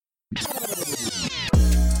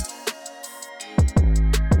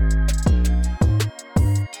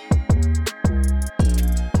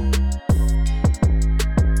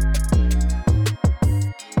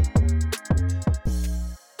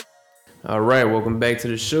right, welcome back to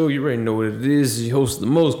the show. You already know what it is. Your host, the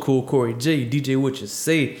most cool, Corey J. DJ What You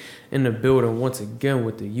Say, in the building once again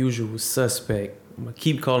with the usual suspect. I'm going to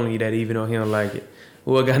keep calling you that even though he don't like it.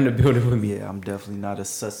 Who I got in the building with me? Yeah, I'm definitely not a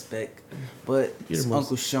suspect. But it's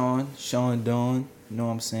Uncle Sean Dawn. You know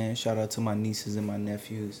what I'm saying? Shout out to my nieces and my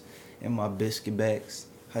nephews and my biscuit backs.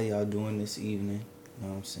 How y'all doing this evening? You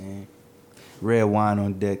know what I'm saying? Red wine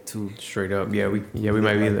on deck too. Straight up, we might be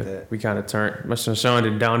like there. We kind of turned. My son Sean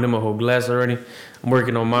did down them a whole glass already. I'm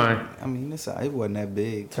working on mine. I mean, it wasn't that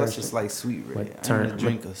big. Plus, it's like sweet red. I'm a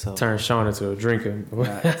drinker, so turn Sean into a drinker.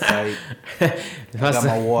 I got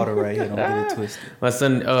my water right here. Don't get it twisted. My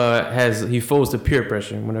son he folds to peer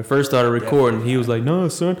pressure. When I first started recording, he was like, "No,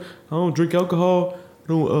 son, I don't drink alcohol. I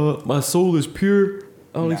don't. My soul is pure.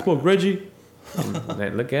 I only smoke Reggie."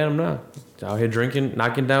 Look at him now. Out here drinking,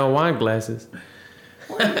 knocking down wine glasses.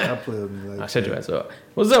 I play with me like I shut your ass up.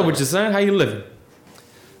 What's up with you, son? How you living?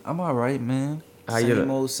 I'm all right, man.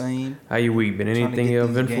 How Same. How you week? Been anything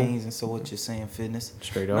eventful? Gains and so what you're saying, fitness.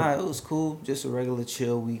 Straight up. Nah, it was cool. Just a regular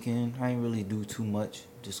chill weekend. I ain't really do too much.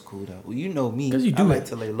 Just cooled out. Well, you know me. Cause you do I like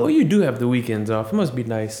to lay low. Well, you do have the weekends off. It must be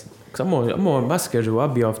nice. Cause I'm on my schedule. I'll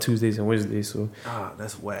be off Tuesdays and Wednesdays. So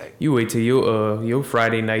that's whack. you wait till your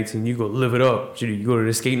Friday nights and you go live it up. You go to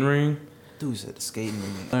the skating ring. Dude's at the skating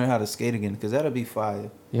ring. Learn how to skate again, cause that'll be fire.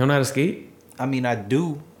 You don't know how to skate? I mean, I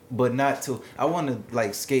do, but not to. I want to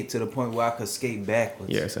like skate to the point where I could skate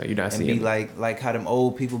backwards. Yeah, so you're not and seeing be like how them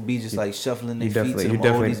old people be just like shuffling their feet to you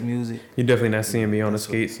them oldies music. You're definitely not seeing me on the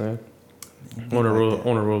skate, son. On the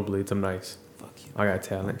rollerblades, I'm nice. Fuck you. I got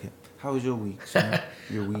talent. Okay. How was your week, son?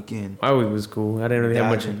 Your weekend? My week was cool. I didn't really have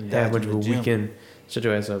much of a weekend. Shut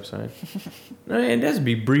your ass up, son. Man, that's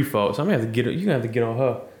be brief fault. So I'm gonna have to get. You gonna have to get on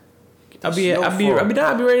her. I'll be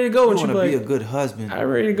ready to go. You and she wanna be like, be a good husband. I'm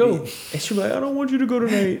ready to go. And she be like, I don't want you to go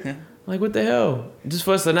tonight. I'm like, what the hell? Just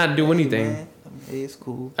for us to not do anything. Man. Hey, it's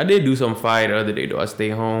cool. I did do something fire the other day though. I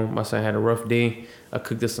stayed home. My son had a rough day. I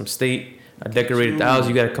cooked us some steak. I decorated the house.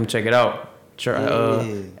 You gotta come check it out.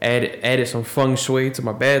 Added some feng shui to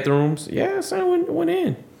my bathrooms. Yeah, son went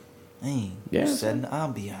in. Dang, yeah, setting the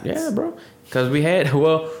ambiance. Yeah, bro. Cause we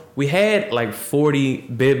had like 40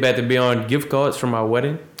 Bed Bath & Beyond gift cards from our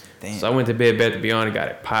wedding. Damn. So I went to Bed Bath & Beyond and got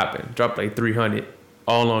it popping. Dropped like 300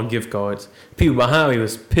 all on gift cards. People behind me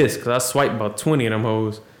was pissed because I swiped about 20 of them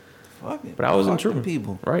hoes. Fuck it. But I wasn't tripping.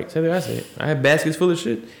 People. Right, say what I said. I had baskets full of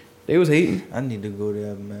shit. They was hating. I need to go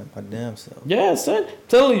there, man, my damn self. Yeah, son.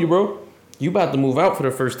 Telling you, bro. You about to move out for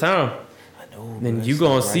the first time. I know. Then you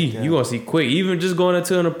gonna see. You gonna see quick. Even just going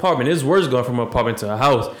into an apartment. It's worse going from an apartment to a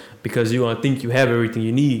house because you gonna think you have everything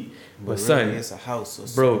you need. But really, son, it's a house.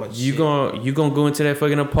 So bro, you gonna go into that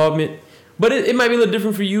fucking apartment. But it might be a little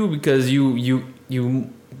different for you because you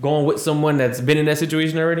going with someone that's been in that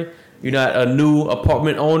situation already. You're not a new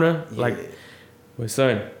apartment owner. Yeah. But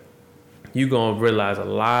son, you gonna realize a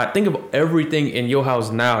lot. Think of everything in your house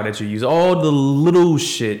now that you use. All the little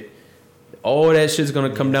shit. All that shit's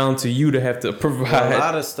gonna come down to you to have to provide. A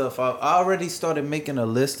lot of stuff. I already started making a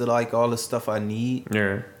list of like all the stuff I need.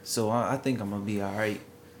 Yeah. So I think I'm gonna be all right.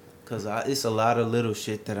 Cause it's a lot of little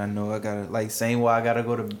shit that I know I gotta like. Same way I gotta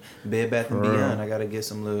go to Bed Bath & Beyond. I gotta get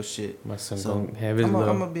some little shit. My son so gonna have his I'm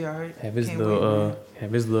gonna be all right. Have his little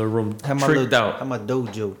room tricked out. Have my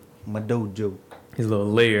dojo. His little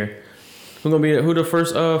lair. Who the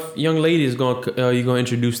first young lady is you gonna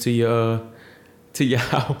introduce to your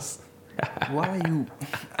house? Why are you?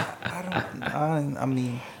 I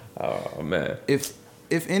mean. Oh man. If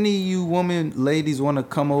any of you ladies want to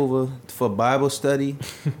come over for Bible study,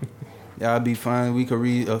 y'all be fine. We could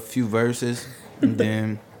read a few verses and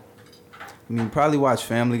then, probably watch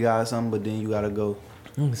Family Guy or something. But then you gotta go.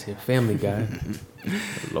 I'm gonna say Family Guy.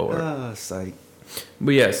 Lord. Sight.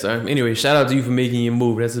 But yes. Anyway, shout out to you for making your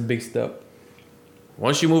move. That's a big step.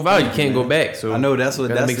 Once you move out, you can't go back. So I know that's the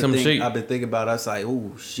thing shit. I've been thinking about. I was like,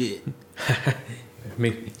 oh shit.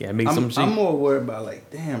 Make some shit. I'm more worried about like,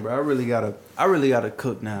 damn, bro. I really gotta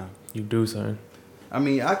cook now. You do, son.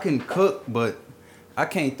 I can cook, but I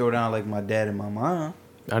can't throw down like my dad and my mom.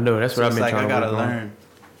 I know that's what I've been trying to work on. I gotta learn.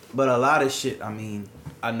 But a lot of shit,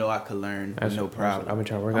 I know I could learn with no problem. I've been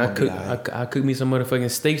trying to work. I cooked me some motherfucking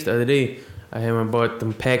steaks the other day. I had bought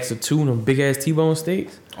them packs of 2 them big ass T-bone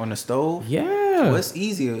steaks on the stove. Yeah, well, it's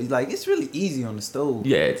easier. Like it's really easy on the stove.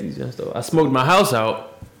 Yeah, it's easy on the stove. I smoked my house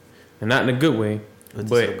out, and not in a good way. With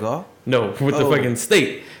the cigar? No, with the fucking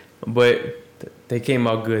steak. But they came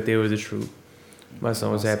out good. They were the truth. My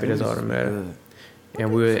son was happy. That's all that mattered.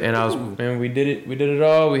 And we did it. We did it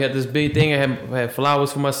all. We had this big thing. I had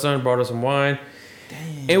flowers for my son. Brought us some wine.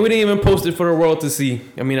 Damn. And we didn't even post it for the world to see.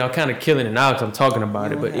 I mean, I'm kind of killing it now because I'm talking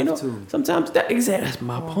about it. But, sometimes that's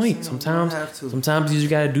my point. Sometimes you just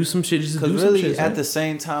got to do some shit just to do some shit. Because really, at the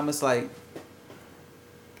same time, it's like,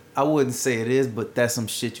 I wouldn't say it is, but that's some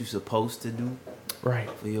shit you're supposed to do. Right.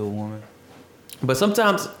 For your woman. But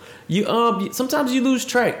sometimes you lose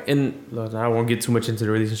track. And look, I won't get too much into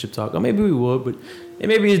the relationship talk. Or maybe we would, but and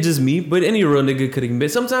maybe it's just me. But any real nigga could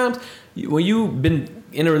admit. Sometimes when you've been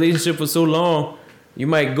in a relationship for so long, you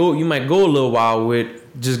might go a little while with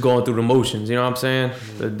just going through the motions. You know what I'm saying?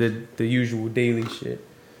 The usual daily shit.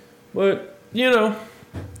 But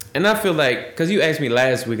and I feel like because you asked me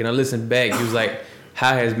last week and I listened back, you was like,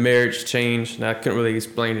 how has marriage changed? And I couldn't really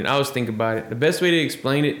explain it. I was thinking about it. The best way to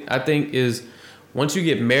explain it, I think, is once you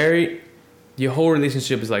get married, your whole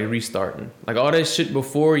relationship is like restarting. Like all that shit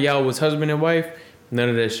before y'all was husband and wife, none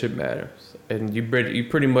of that shit matters. And you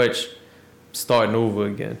pretty much starting over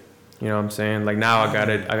again. You know what I'm saying? Like now I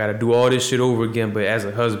gotta do all this shit over again, but as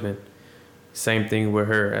a husband. Same thing with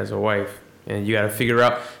her as a wife. And you gotta figure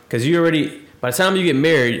out, because you already, by the time you get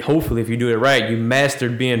married, hopefully if you do it right, you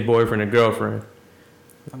mastered being boyfriend and girlfriend.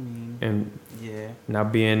 I mean, and yeah, now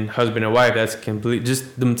being husband and wife, that's complete.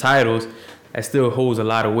 Just them titles, that still holds a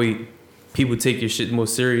lot of weight. People take your shit more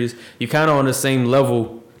serious. You kind of on the same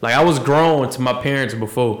level. Like I was grown to my parents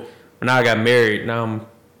before. When I got married, now I'm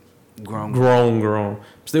grown.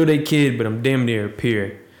 Still their kid, but I'm damn near a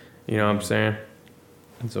peer. You know what I'm saying?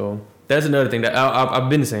 And so that's another thing that I've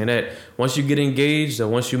been saying, that once you get engaged or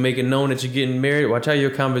once you make it known that you're getting married, watch how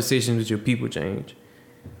your conversations with your people change.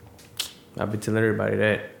 I've been telling everybody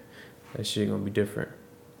that shit gonna be different.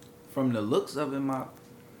 From the looks of it,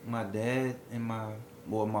 my dad and my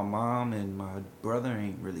mom and my brother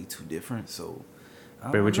ain't really too different. So,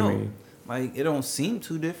 I don't know. You mean? Like it don't seem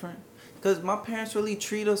too different. Cause my parents really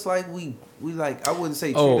treat us like we like, I wouldn't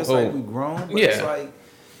say treat us like we grown, but it's like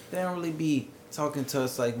they don't really be talking to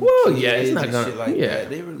us like it's not gonna shit like that.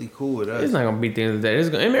 They really cool with us. It's not gonna be things like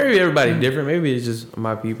that. And maybe everybody different. Maybe it's just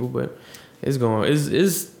my people, but it's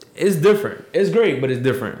different. It's great, but it's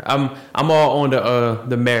different. I'm all on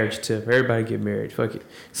the marriage tip. Everybody get married. Fuck it.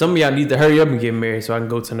 Some of y'all need to hurry up and get married so I can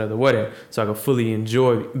go to another wedding, so I can fully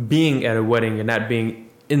enjoy being at a wedding and not being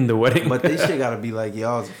in the wedding. But this shit gotta be like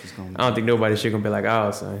y'all's if it's gonna be. I don't think nobody's shit gonna be like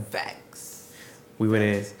ours, son. Facts. We went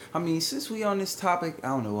in. I mean, since we on this topic, I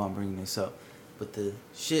don't know why I'm bringing this up, but the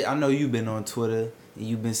shit, I know you've been on Twitter and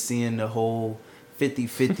you've been seeing the whole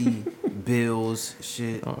 50-50 bills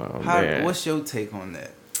shit. Oh, man. What's your take on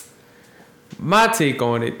that? My take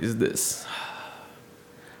on it is this.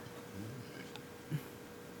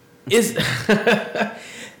 It's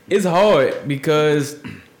hard because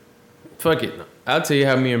fuck it. I'll tell you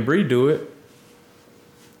how me and Bree do it.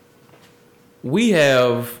 We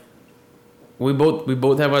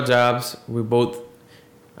both have our jobs. We both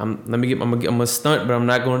I'm gonna stunt, but I'm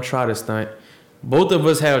not gonna try to stunt. Both of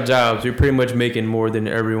us have jobs. We're pretty much making more than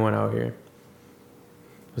everyone out here.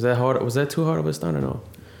 Was that hard? Was that too hard of a stunt or no?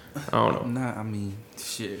 I don't know. Nah, I mean,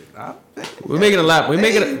 shit. We're making a lot. We're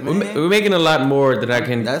making a lot more than I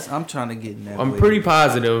can. I'm trying to get in that. I'm pretty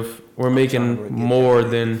positive we're making more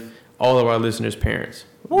than all of our listeners' parents.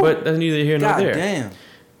 Woo. But that's neither here nor there. Damn.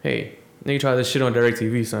 Hey, nigga try this shit on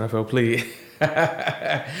DirecTV, son. I felt played.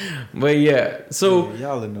 But yeah, so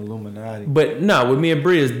y'all in the Illuminati. But no, with me and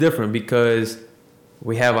Bree is different because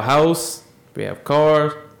we have a house, we have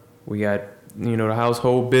cars, we got the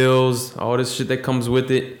household bills, all this shit that comes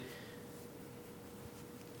with it.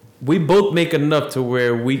 We both make enough to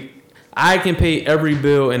where I can pay every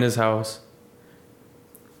bill in this house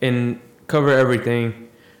and cover everything,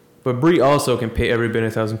 but Bree also can pay every bill in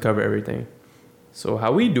this house and cover everything. So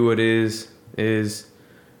how we do it is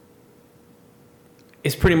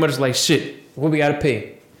it's pretty much like, shit, what we gotta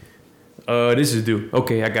pay? This is due.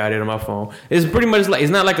 Okay, I got it on my phone. It's pretty much like,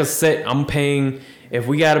 it's not like a set. I'm paying, if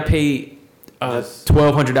we gotta pay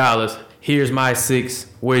 $1,200, here's my $6,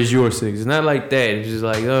 where's your $6? It's not like that. It's just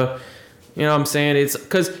like, you know what I'm saying? It's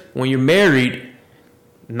because when you're married,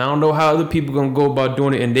 and I don't know how other people gonna go about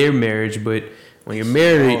doing it in their marriage, but when you're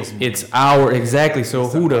married, it's exactly. So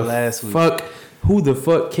who the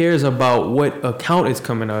fuck cares about what account it's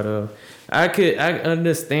coming out of? I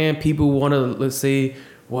understand people want to, let's say,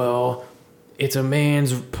 well, it's a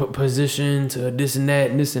man's position to this and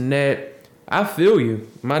that and this and that. I feel you,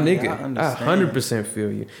 my nigga. I 100%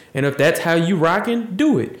 feel you. And if that's how you rocking,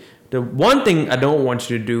 do it. The one thing I don't want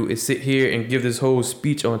you to do is sit here and give this whole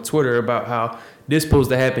speech on Twitter about how this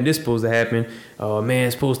supposed to happen.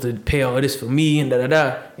 Man's supposed to pay all this for me and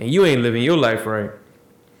da-da-da. And you ain't living your life right.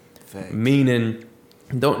 Fact. Meaning,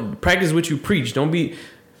 don't practice what you preach. Don't be...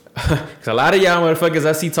 Cause a lot of y'all motherfuckers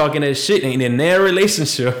I see talking that shit ain't in their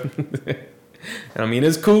relationship. I mean,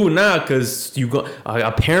 it's cool now, cause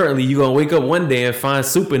apparently you gonna wake up one day and find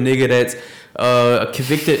super nigga that's a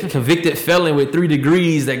convicted felon with 3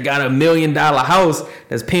 degrees that got $1 million house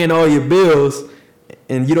that's paying all your bills,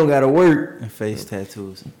 and you don't gotta work and face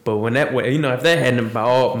tattoos. But when that way, if that hadn't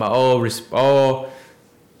I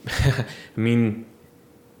mean,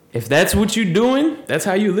 if that's what you doing, that's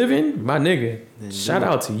how you living, my nigga. Then shout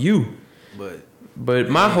out to you. But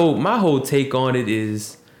my whole take on it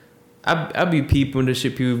is, I be peeping the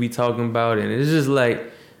shit people be talking about, and it's just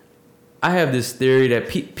like, I have this theory that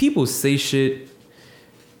people say shit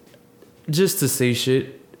just to say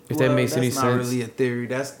shit. If that makes any sense. That's not really a theory.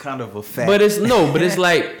 That's kind of a fact. But it's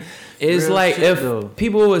like if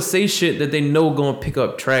people would say shit that they know gonna pick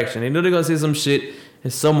up traction. They know they're gonna say some shit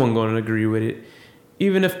and someone gonna agree with it.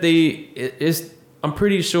 Even if I'm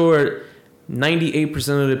pretty sure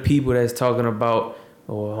 98% of the people that's talking about,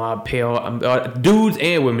 I pay all, dudes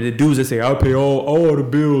and women, the dudes that say I pay all the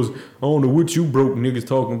bills. I don't know what you broke niggas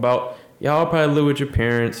talking about. Y'all probably live with your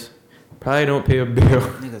parents. Probably don't pay a bill.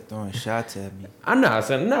 Nigga throwing shots at me. I'm not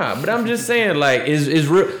saying but I'm just saying, like, it's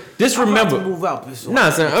real. Just remember. I'm about to move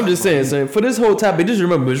out, son. I'm just saying, for this whole topic, just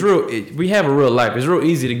remember, it's real. We have a real life. It's real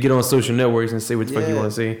easy to get on social networks and say what the fuck you want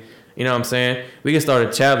to say. You know what I'm saying? We can start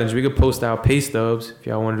a challenge. We could post our pay stubs if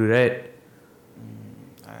y'all want to do that.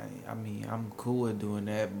 I mean, I'm cool with doing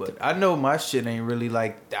that, but I know my shit ain't really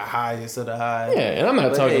like the highest of the high. Yeah, and I'm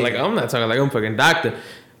not talking like I'm fucking doctor.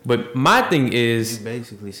 But my thing is, you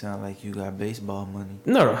basically sound like you got baseball money.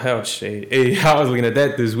 No, hell shit. Hey, I was looking at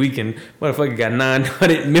that this weekend. Motherfucker got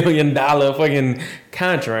 $900 million fucking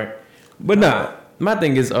contract. But nah, my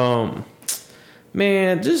thing is,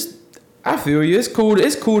 man, just I feel you. It's cool.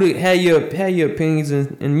 It's cool to have your opinions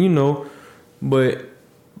and but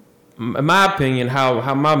in my opinion,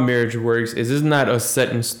 how my marriage works is it's not a set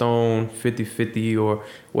in stone 50-50 or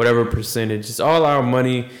whatever percentage. It's all our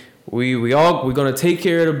money. We're gonna take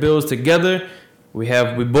care of the bills together. We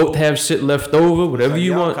both have shit left over. Whatever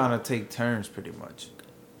you want. Kind of take turns, pretty much.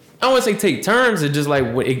 I don't want to say take turns. It's just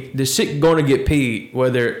like the shit gonna get paid,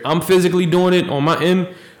 whether I'm physically doing it on my end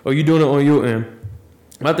or you doing it on your end.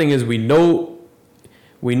 My thing is we know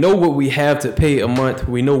what we have to pay a month.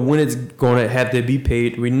 We know when it's gonna have to be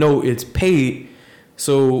paid. We know it's paid.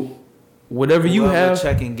 So whatever you have,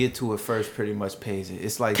 check and get to it first pretty much pays it.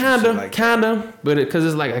 It's like kinda, but because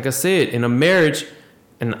it's like I said, in a marriage,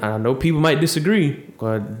 and I know people might disagree,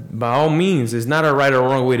 but by all means, it's not a right or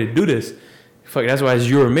wrong way to do this. Fuck, that's why it's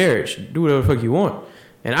your marriage. Do whatever the fuck you want.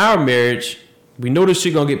 In our marriage, we know this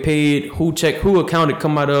shit gonna get paid. Who account it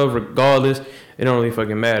come out of, regardless. It don't really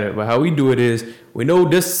fucking matter. But how we do it is, we know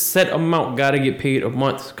this set amount gotta get paid a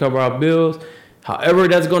month to cover our bills. However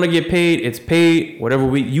that's gonna get paid, it's paid.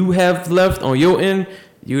 Whatever you have left on your end,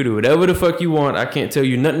 you do whatever the fuck you want. I can't tell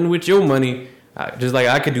you nothing with your money. Just like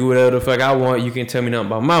I could do whatever the fuck I want. You can't tell me nothing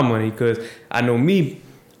about my money, because I know me.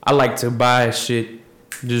 I like to buy shit,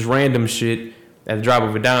 just random shit at the drop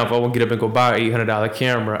of a dime. If I want to get up and go buy an $800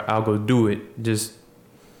 camera, I'll go do it. Just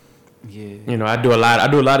I do a lot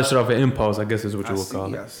of shit off of impulse, I guess is what you would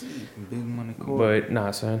call it. I see. Big money core. But nah,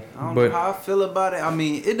 son. I don't know how I feel about it. I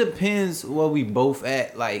mean, it depends where we both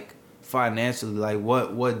at, like financially, like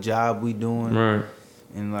what job we doing, right?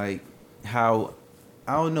 And like how,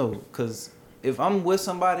 I don't know, cause if I'm with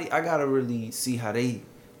somebody, I gotta really see how they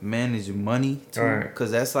manage money too, right. Cause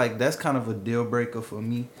that's kind of a deal breaker for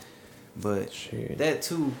me. But shit. That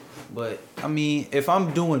too. But I mean, if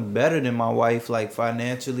I'm doing better than my wife, like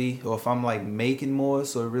financially, or if I'm like making more,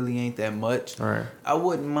 so it really ain't that much, right. I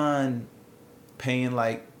wouldn't mind paying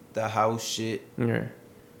like the house shit, yeah.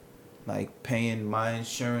 Like paying my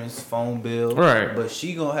insurance, phone bill, right? But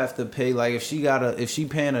she gonna have to pay, like if she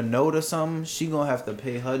paying a note or something, she gonna have to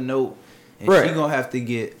pay her note, and right. She gonna have to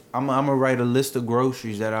get. I'm gonna write a list of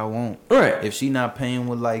groceries that I want, right? If she not paying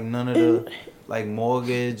with like none of the. Like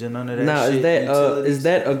mortgage and none of that now, shit. Now, is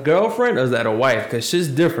that a girlfriend or is that a wife? Because shit's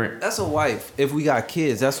different. That's a wife. If we got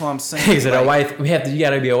kids, that's what I'm saying. Is it a wife? You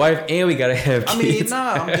gotta be a wife and we gotta have kids. I mean,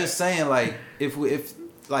 nah, I'm just saying, like, if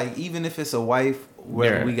even if it's a wife,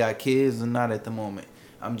 whether we got kids or not at the moment,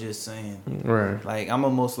 I'm just saying. Right. Like, I'm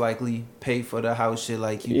gonna most likely pay for the house shit,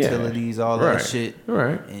 like utilities, all that shit.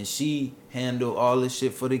 Right. And she handle all the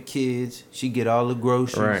shit for the kids. She get all the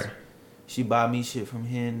groceries. Right. She buy me shit from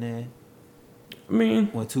here and there. I mean,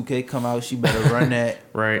 when 2K come out, she better run that.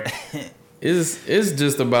 Right. It's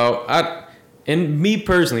just about and me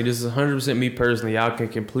personally, this is 100% me personally. Y'all can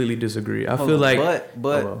completely disagree. I feel like,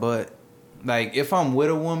 but like if I'm with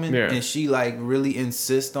a woman and she like really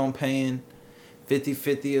insists on paying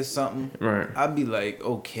 50-50 or something, right, I'd be like,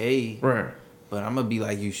 okay, right, but I'm gonna be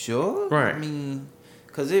like, you sure? right. I mean,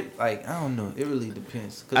 cause it like I don't know, it really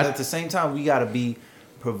depends. Cause at the same time, we gotta be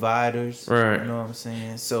providers, right? You know what I'm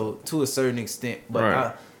saying? So to a certain extent,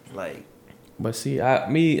 but right. But see, that's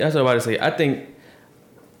what I'm about to say. I think,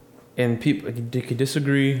 and people could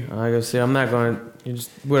disagree. Like I said, I'm not gonna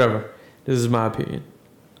just whatever. This is my opinion.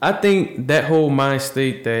 I think that whole mind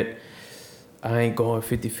state that I ain't going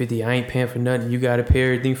 50-50, I ain't paying for nothing, you gotta pay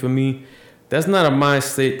everything for me. That's not a mind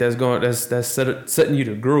state that's setting you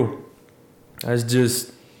to grow. That's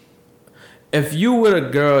just, if you with a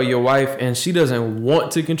girl, your wife, and she doesn't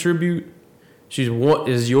want to contribute,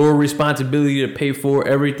 is your responsibility to pay for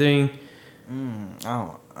everything.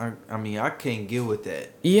 I mean, I can't get with that.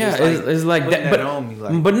 Yeah, it's like that.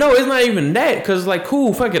 But no, it's not even that. Cause like,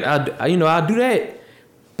 cool, fuck it, I'll do that.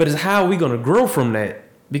 But it's how we gonna grow from that.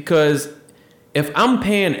 Because if I'm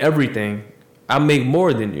paying everything, I make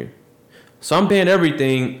more than you. So I'm paying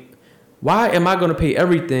everything. Why am I gonna pay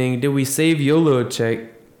everything? Did we save your little check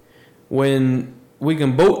when we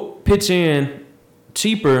can both pitch in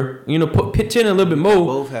cheaper? Pitch in a little bit more.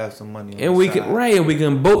 Both have some money. And we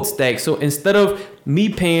can both stack. So instead of me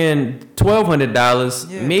paying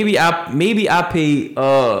 $1,200, maybe I pay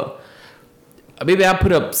maybe I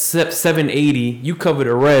put up $780. You cover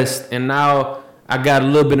the rest, and now I got a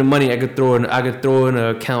little bit of money I could throw in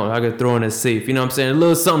an account. I could throw in a safe. You know what I'm saying? A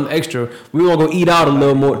little something extra. We gonna go eat out a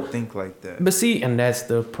little more. Think like that. But see, and that's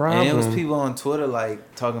the problem. And it was people on Twitter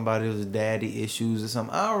like talking about it was daddy issues or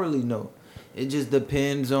something. I don't really know. It just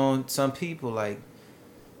depends on some people. Like,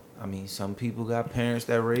 I mean, some people got parents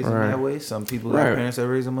that raise them that way. Some people got parents that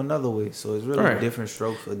raise them another way. So it's really different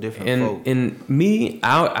strokes for different folk. And me,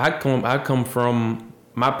 I come from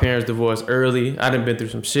my parents divorced early. I done been through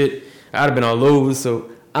some shit. I'd have been all over.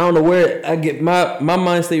 So I don't know where I get my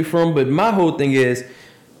mind state from. But my whole thing is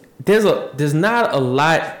there's not a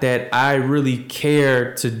lot that I really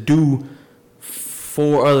care to do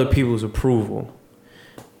for other people's approval.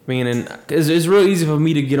 Meaning, it's real easy for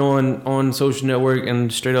me to get on social network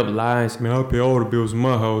and straight up lies. Man, I pay all the bills in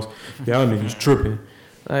my house. Y'all niggas tripping.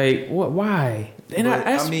 Like, what? Why? And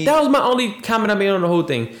that was my only comment I made on the whole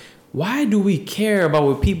thing. Why do we care about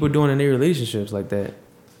what people are doing in their relationships like that?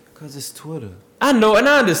 Because it's Twitter. I know, and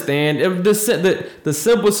I understand. If the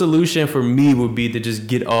simple solution for me would be to just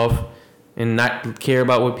get off and not care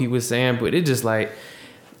about what people are saying, but it just like...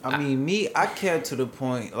 I mean, I care to the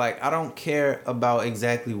point, like, I don't care about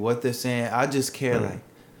exactly what they're saying. I just care, like,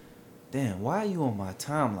 damn, why are you on my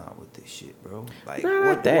timeline with this shit, bro? Like, why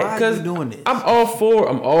are you doing this? I'm all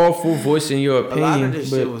for voicing your opinion. A lot of this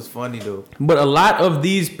shit was funny, though. But a lot of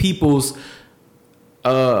these people's,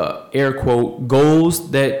 air quote, goals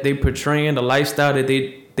that they portraying, the lifestyle that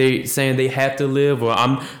they saying they have to live, or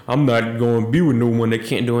I'm not going to be with no one that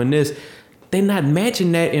can't doing this, they're not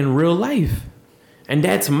matching that in real life. And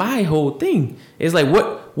that's my whole thing. It's like,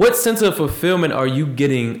 what sense of fulfillment are you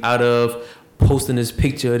getting out of posting this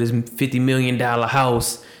picture of this $50 million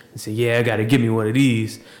house and say, yeah, I got to give me one of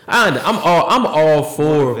these? I'm all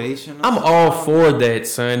for that,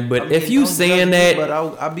 son. But if you saying that, but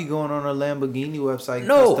I'll be going on a Lamborghini website,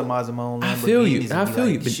 customizing my own Lamborghinis. I feel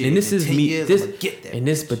you. But and this is me.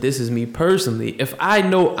 But this is me personally. If I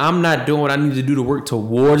know I'm not doing what I need to do to work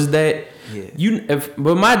towards that. Yeah.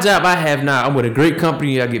 But my job I have now, I'm with a great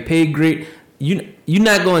company, I get paid great. You're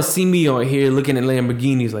not gonna see me on here looking at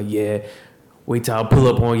Lamborghinis like, yeah, wait till I pull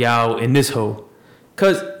up on y'all in this hole.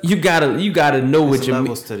 Cause you gotta know what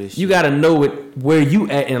you gotta know where you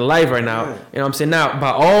at in life right now. Yeah. You know what I'm saying? Now,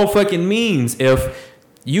 by all fucking means, if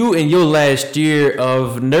you in your last year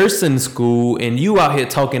of nursing school and you out here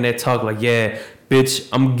talking that talk like, yeah, bitch,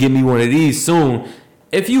 I'm gonna give me one of these soon.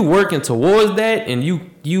 If you working towards that and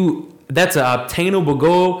you that's an obtainable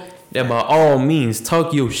goal, then by all means,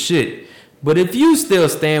 talk your shit. But if you still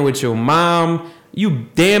stand with your mom, you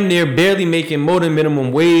damn near barely making more than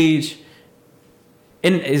minimum wage,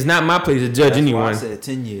 and it's not my place to judge anyone. Why I said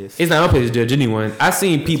 10 years. It's not my place to judge anyone. I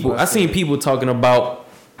seen people talking about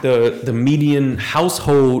the median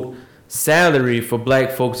household salary for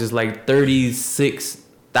black folks is like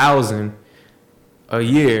 $36,000 a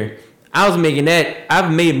year. I was making that.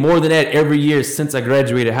 I've made more than that every year since I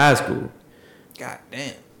graduated high school. God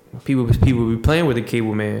damn. People be playing with the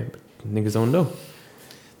cable man, but niggas don't know.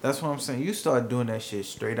 That's what I'm saying. You started doing that shit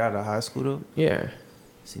straight out of high school, though? Yeah.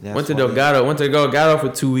 See, that's went to Delgado for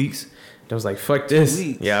 2 weeks. I was like, fuck this.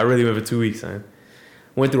 Yeah, I really went for 2 weeks, son.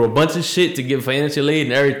 Went through a bunch of shit to get financial aid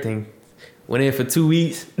and everything. Went in for 2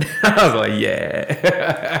 weeks. I was like,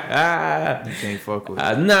 yeah. You can't fuck with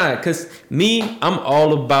it. Nah, because me, I'm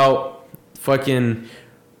all about fucking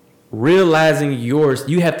realizing yours,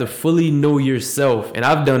 you have to fully know yourself. And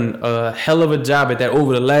I've done a hell of a job at that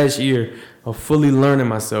over the last year of fully learning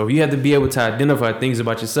myself. You have to be able to identify things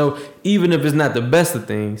about yourself, even if it's not the best of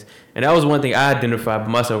things. And that was one thing I identified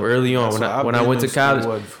by myself early on when I went to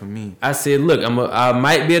college. For me. I said, look, I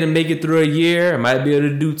might be able to make it through a year. I might be able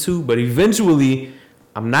to do 2, but eventually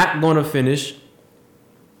I'm not going to finish.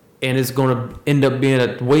 And it's going to end up being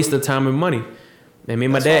a waste of time and money. And me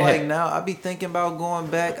and my dad like now I be thinking about going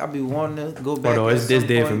back. I be wanting to go back. Oh no, it's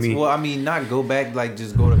dead for me. Well, I mean, not go back like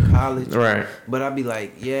just go to college. Right. But I be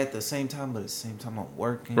like, yeah, at the same time, but at the same time I'm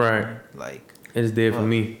working. Right. Like it's dead for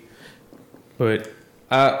me. But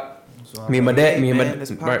me and my dad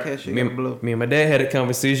had a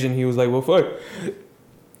conversation. He was like, well, fuck.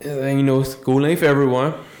 And, you know, school ain't for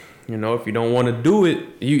everyone. You know, if you don't want to do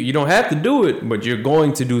it, you don't have to do it, but you're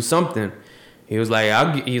going to do something. He was like,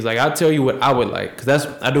 I'll tell you what I would like, cause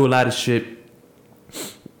I do a lot of shit.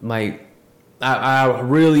 Like, I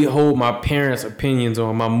really hold my parents' opinions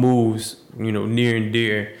on my moves, you know, near and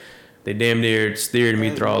dear. They damn near steered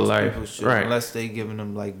me through all life, right? Unless they giving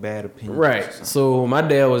them like bad opinions, right? So my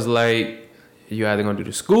dad was like, you either gonna do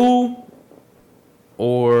the school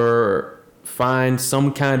or find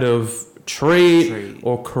some kind of trade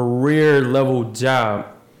or career level job,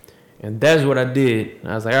 and that's what I did.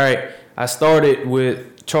 I was like, all right. I started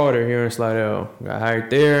with Charter here in Slidell. Got hired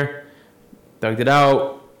there, dug it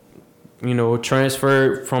out, you know,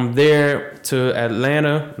 transferred from there to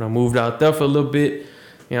Atlanta. And I moved out there for a little bit.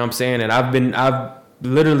 You know what I'm saying? And I've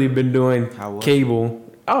literally been doing cable.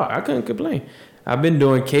 Oh, I couldn't complain. I've been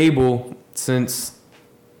doing cable since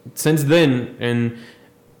then, and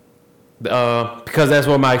because that's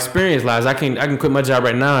where my experience lies. I can quit my job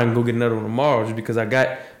right now and go get another one tomorrow just because I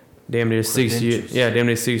got damn near 6 years. Yeah, damn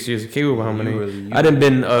near 6 years of cable behind my name. I done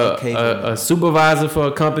been a supervisor for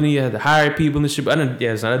a company. I had to hire people and shit.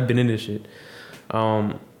 I've been in this shit.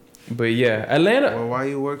 But yeah, Atlanta. Well, why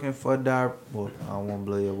you working for I don't want to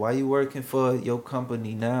blow you. Why you working for your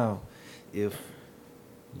company now if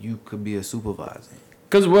you could be a supervisor?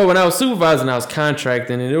 Cause when I was supervising, I was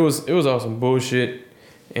contracting, and it was all some bullshit,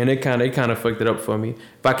 and it kind of fucked it up for me.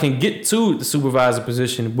 If I can get to the supervisor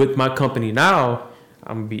position with my company now,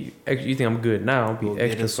 I'm be. You think I'm good now? I'll be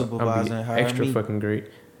extra fucking great.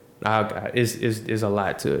 It's a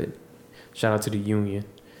lot to it. Shout out to the union,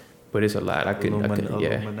 but it's a lot. I couldn't.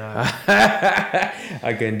 Yeah.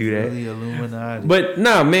 I couldn't do that. Really Illuminati. But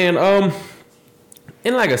nah, man.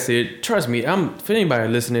 And like I said, trust me. For anybody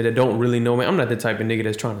listening that don't really know me, I'm not the type of nigga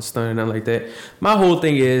that's trying to stun or nothing like that. My whole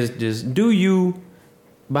thing is just do you.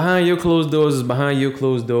 Behind your closed doors is behind your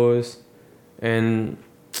closed doors, and.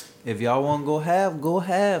 If y'all want to go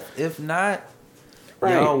half. If not,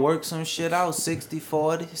 y'all work some shit out,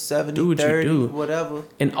 60-40, 70-30, whatever.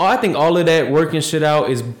 And I think all of that working shit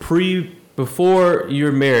out is before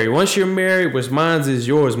you're married. Once you're married, what's mine is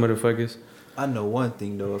yours, motherfuckers. I know one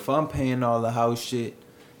thing, though. If I'm paying all the house shit,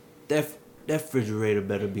 that refrigerator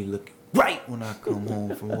better be looking right when I come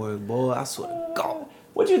home from work, boy. I swear to God.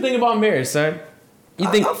 What you think about marriage, son? You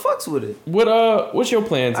think I fucks with it. What's your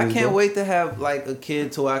plans? I can't wait to have like a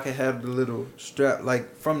kid so I can have the little strap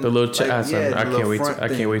like from the little I can't wait to. I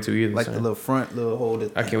can't wait to either. Like the little front little holder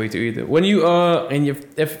thing. I can't wait to either. When you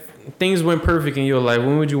if things went perfect in your life,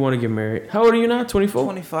 when would you want to get married? How old are you now? 24?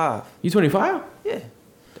 25. You 25? Yeah.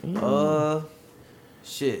 Damn.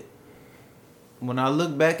 Shit. When I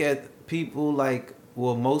look back at people like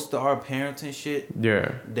most of our parents and shit,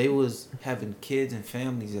 yeah, they was having kids and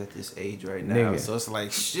families at this age right now. Nigga. So it's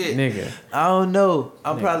like shit. Nigga. I don't know.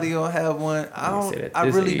 I'm probably gonna have one. I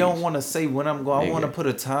really don't want to say when I'm going. I want to put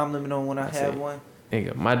a time limit on when I have one.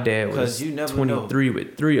 Nigga, my dad was you never 23 know.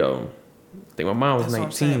 With 3 of them. I think my mom was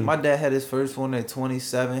 19. My dad had his first one at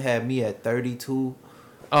 27. Had me at 32.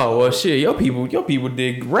 Oh well, shit. Your people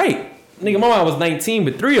did great. Nigga, my mom was 19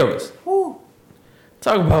 with 3 of us. Woo.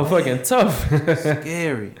 Talk about fucking tough.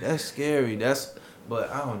 Scary. That's scary. But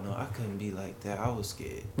I don't know. I couldn't be like that. I was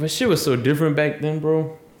scared. But shit was so different back then,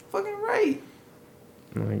 bro. Fucking right.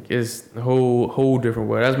 Like, it's a whole different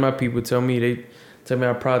world. That's my people tell me. They tell me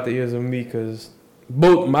how proud they is of me because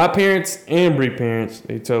both my parents and Bree parents,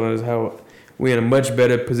 they telling us how we're in a much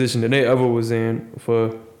better position than they ever was in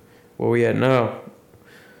for where we at now.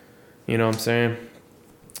 You know what I'm saying?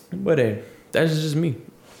 But hey, that's just me.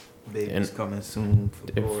 Baby's coming soon.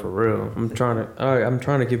 For real. I'm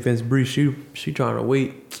trying to convince Bree. She trying to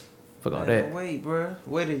wait. Fuck all that. Wait, bro.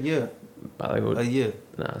 Wait a year. A year.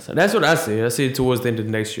 Nah, so that's what I say. I say towards the end of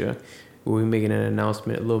next year, we'll be making an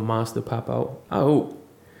announcement. A little monster pop out. I hope.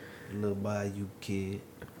 Little Bayou kid.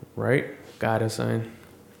 Right? Got us, son.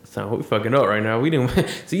 So we fucking up right now. We didn't.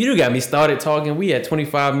 So you got me started talking. We had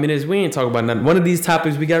 25 minutes. We ain't talking about nothing. One of these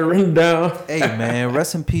topics we got written down. Hey man,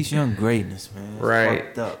 rest in peace, Young Greatness, man. It's right,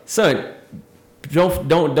 fucked up. son.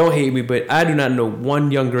 Don't hate me, but I do not know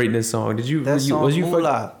one Young Greatness song. Did you? That song, was you?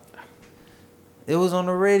 Moolah. It was on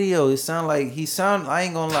the radio. It sounded like I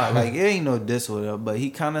ain't gonna lie, like it ain't no diss with it, but he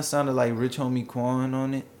kind of sounded like Rich Homie Quan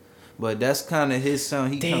on it. But that's kind of his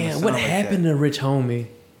sound. Damn, what happened to Rich Homie?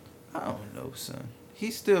 I don't know, son. He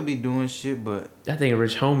still be doing shit, but I think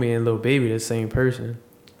Rich Homie and Lil Baby the same person.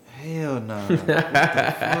 hell nah. What the fuck?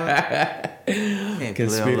 Can't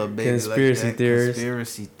play on Lil Baby conspiracy like that. theories.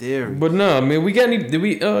 Conspiracy theory. But no, man, did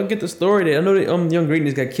we get the story that I know that Young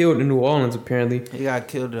Greatness got killed in New Orleans apparently. He got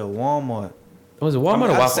killed at Walmart. Was it Walmart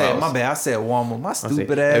or Waffle House? My bad. I said Walmart. My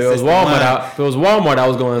stupid ass. If it was Walmart, I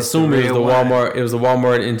was going to assume it was the Walmart. It was the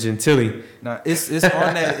Walmart in Gentilly. Nah, it's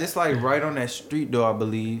on that. It's like right on that street though, I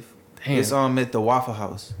believe. Damn. It's at the Waffle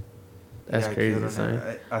House. That's crazy, son.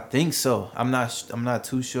 I think so. I'm not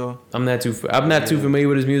too sure. I'm not too familiar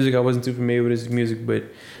with his music. I wasn't too familiar with his music, but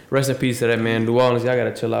rest in peace to that man. New Orleans, y'all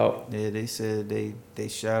gotta chill out. Yeah, they said they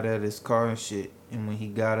shot at his car and shit, and when he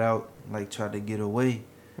got out, like tried to get away.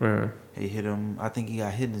 They hit him. I think he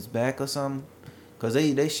got hit in his back or something. Cause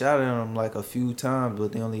they shot at him like a few times,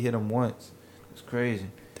 but they only hit him once. It's crazy.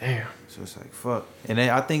 Damn. So it's like fuck. And then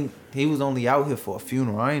I think he was only out here for a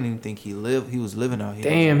funeral. I didn't even think he was living out here.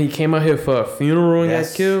 Damn, he came out here for a funeral and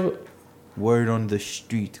got killed. Word on the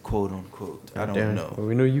street, quote unquote. I don't know. Well,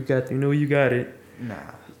 we know you got it. Nah.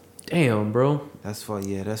 Damn, bro. That's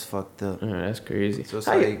fucked up. That's crazy. So it's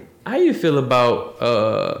how you feel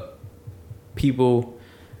about people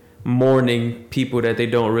mourning people that they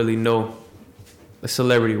don't really know,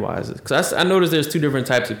 celebrity wise? Because I noticed there's two different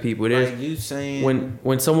types of people. There's like you saying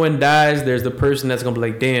when someone dies, there's the person that's gonna be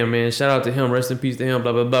like, damn man, shout out to him, rest in peace to him,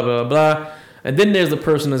 blah blah blah blah blah. And then there's the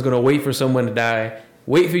person that's gonna wait for someone to die,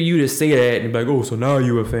 wait for you to say that, and be like, oh, so now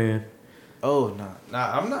you a fan? Oh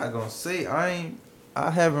nah, I'm not gonna say I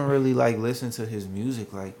haven't really like listened to his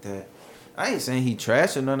music like that. I ain't saying he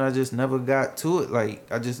trash or nothing. I just never got to it. Like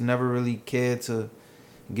I just never really cared to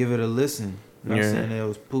give it a listen. Not saying it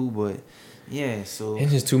was poo, but yeah. So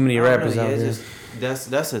it's just too many rappers out there.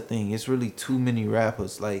 That's the thing. It's really too many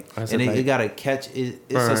rappers. Like, that's and they gotta catch it.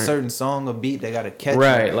 It's a certain song or beat they gotta catch.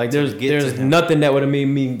 Right. Like there's nothing that would have made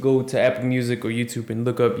me go to Apple Music or YouTube and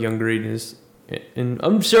look up Young Greatness. And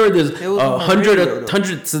I'm sure there's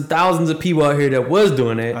hundreds of thousands of people out here that was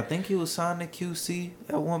doing that. I think he was signed to QC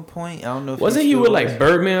at one point. I don't know if wasn't he with like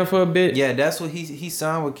Birdman for a bit? Yeah, that's what he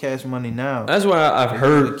signed with Cash Money now. That's why I've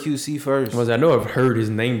heard QC first. I know I've heard his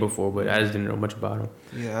name before, but I just didn't know much about him.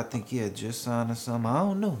 Yeah, I think he had just signed or something. I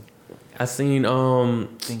don't know. I seen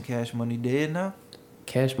think Cash Money dead now.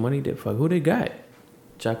 Cash Money did. Fuck, who they got?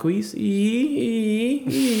 Jacquees.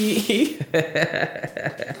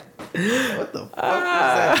 What the fuck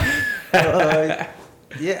is that?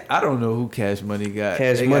 Yeah, I don't know who Cash Money got.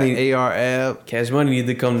 Cash Money got AR Ab. Cash Money need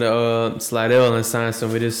to come to Slidell and sign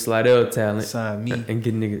some of this Slidell talent. Sign me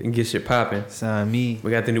and get shit popping. Sign me.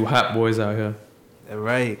 We got the new hot boys out here.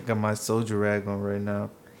 Right, got my soldier rag on right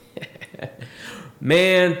now.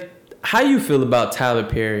 Man, how you feel about Tyler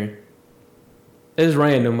Perry? It's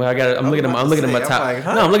random. I'm looking at my top. Like,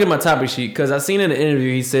 huh? No, I'm looking at my topic sheet because I seen in an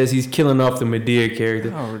interview he says he's killing off the Madea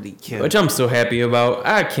character. I don't really care. Which I'm so happy about.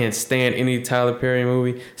 I can't stand any Tyler Perry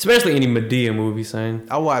movie, especially any Madea movie. Son,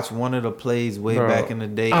 I watched one of the plays way back in the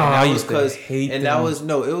day. And I used to hate them. It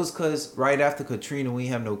was because right after Katrina we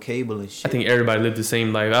have no cable and shit. I think everybody lived the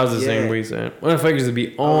same life. I was the same way, son. Motherfuckers would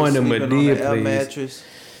be on the Madea plays. Mattress.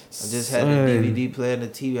 I just had the DVD player and the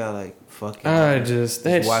TV. I like. That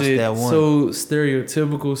shit so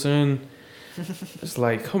stereotypical, son. It's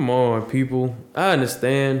like, come on, people. I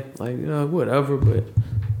understand, like, whatever, but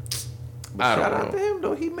I don't know. Shout out to him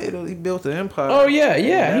though. He built an empire. Oh yeah.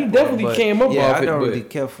 He definitely came up off it. I don't really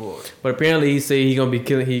care for it. But apparently, he say he gonna be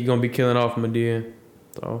killing off Madea.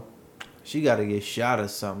 So she gotta get shot or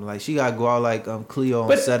something. Like she gotta go out like Cleo.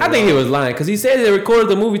 But I think he was lying because he said they recorded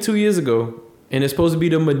the movie 2 years ago, and it's supposed to be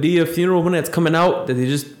the Madea funeral when that's coming out that they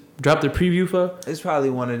just dropped the preview for. It's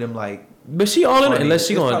probably one of them like. But she all in it unless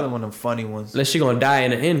she probably one of them funny ones. Unless she gonna die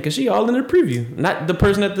in the end because she all in the preview, not the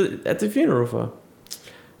person at the funeral for.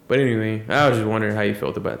 But anyway, I was just wondering how you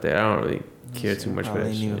felt about that. I don't really care too much about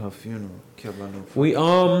that shit. Her funeral. Care about no we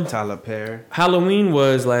Tyler Perry. Halloween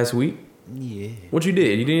was last week. Yeah. What you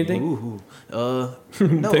did? You did anything? No,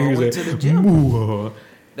 I went to the gym.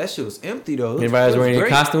 That shit was empty though. Anybody was wearing any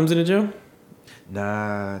costumes in the gym?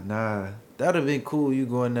 Nah. That'd have been cool. You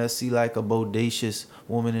go in there, see like a bodacious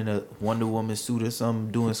woman in a Wonder Woman suit or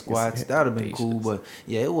something doing squats. That'd have been cool, but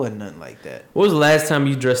yeah, it wasn't nothing like that. What was the last time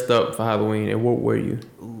you dressed up for Halloween, and what were you?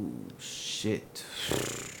 Ooh, shit.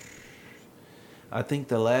 I think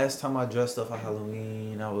the last time I dressed up for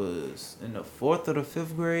Halloween, I was in the 4th or the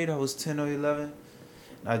 5th grade. I was 10 or 11.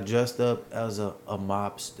 I dressed up as a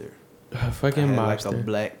mobster. Fucking mobster. Like a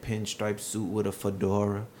black pinstripe suit with a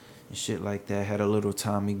fedora and shit like that. Had a little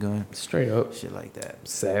Tommy gun. Straight up. Shit like that.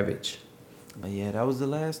 Savage. But yeah, that was the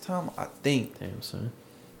last time, I think. Damn, son.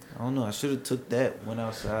 I don't know. I should have took that, went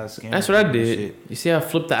outside, scanned. That's what I did. Shit. You see, I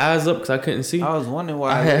flipped the eyes up because I couldn't see. I was wondering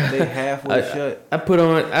why they halfway shut. I put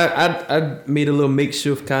on. I made a little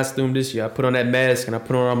makeshift costume this year. I put on that mask and I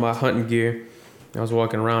put on all my hunting gear. I was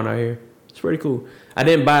walking around out here. It's pretty cool. I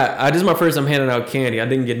didn't buy. This is my first time handing out candy. I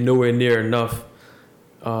didn't get nowhere near enough.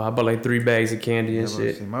 I bought like 3 bags of candy and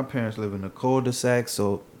shit. See, my parents live in a cul-de-sac,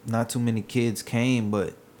 so not too many kids came,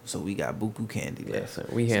 but so we got buku candy. Yeah, so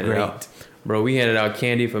we handed out. Bro, we handed out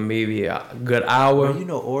candy for maybe a good hour. Bro, you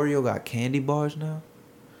know Oreo got candy bars now?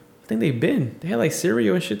 I think they had like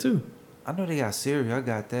cereal and shit too. I know they got cereal. I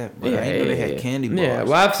got that. But I didn't know they had candy bars. Yeah,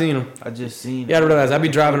 well, I've seen them. I just seen them. Yeah, I realize I be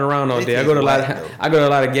driving around all day. I go to a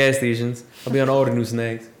lot of gas stations. I'll be on all the new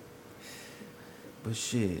snacks. But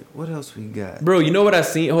shit, what else we got? Bro, you know what I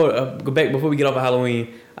seen? Go back before we get off of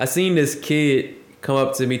Halloween. I seen this kid come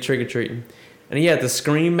up to me trick-or-treating. And he had the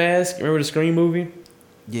Scream mask. Remember the Scream movie?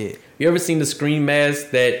 Yeah. You ever seen the Scream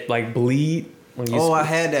mask that like bleed? I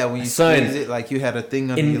had that when you squeeze it, like you had a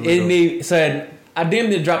thing under your lip. Son, I damn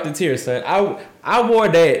near dropped a tear, son. I wore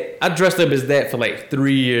that. I dressed up as that for like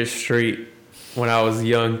 3 years straight when I was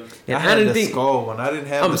young. And I had the skull one. I didn't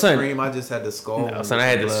have the Scream. I just had the skull one. Son, I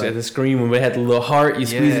had the Scream one, but it had the little heart. You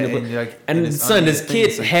squeeze it. And son, this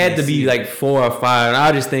kid had to be like 4 or 5. And I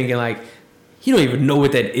was just thinking like, he don't even know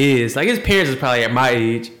what that is. Like his parents is probably at my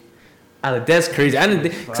age. That's crazy. I didn't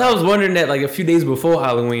because I was wondering that like a few days before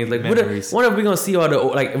Halloween. Like, when are we gonna see all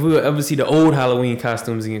the if we will ever see the old Halloween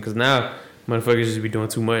costumes again? Because now motherfuckers just be doing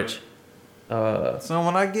too much. So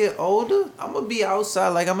when I get older, I'm gonna be outside.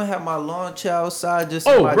 Like I'm gonna have my lawn chair outside, just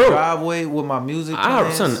in my driveway with my music.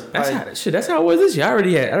 Son, that's how it was this year. I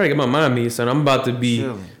already got my mind made, son. I'm about to be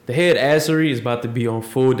the head assery is about to be on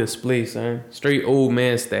full display, son. Straight old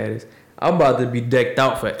man status. I'm about to be decked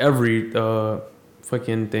out for every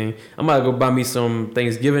fucking thing. I'm about to go buy me some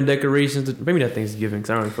Thanksgiving decorations. Maybe not Thanksgiving,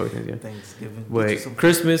 because I don't really fuck Thanksgiving. But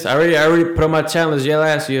Christmas, I already put on my challenge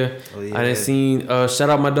last year. Oh, yeah. I done seen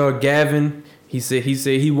shout out my dog Gavin. He said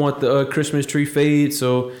he want the Christmas tree fade,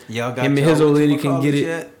 so him and his old lady can get it.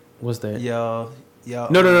 Yet? What's that? Yo. No.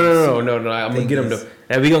 I'm gonna get him though.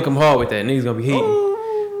 And we gonna come hard with that. Niggas gonna be hating.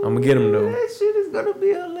 I'm gonna get him though. That shit is gonna be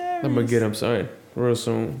hilarious. I'm gonna get him, son. Real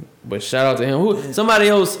soon. But shout out to him. Somebody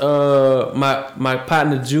else, my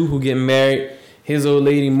partner Jew who getting married, his old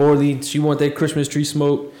lady Morley, she want that Christmas tree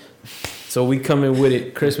smoke. So we coming with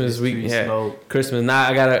it. Christmas week. Yeah. Christmas.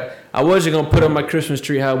 Now I wasn't gonna put up my Christmas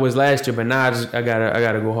tree how it was last year, but now I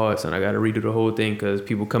gotta go hard, son. I gotta redo the whole thing because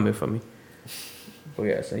people coming for me. But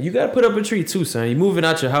yeah, son. You gotta put up a tree too, son. You moving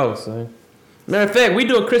out your house, son. Matter of fact, we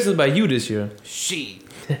doing Christmas by you this year. Shit.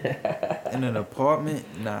 In an apartment?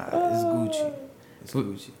 Nah, it's Gucci. It's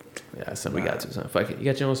Gucci. Yeah, son, we got to, son. Fuck it. You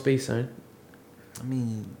got your own space, son. I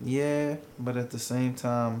mean, yeah, but at the same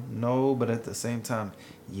time, no, but at the same time,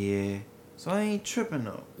 yeah. So I ain't tripping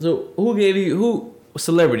though. So who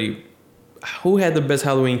had the best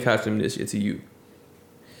Halloween costume this year to you?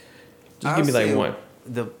 Just give me like one.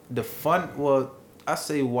 The fun, well, I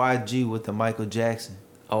say YG with the Michael Jackson.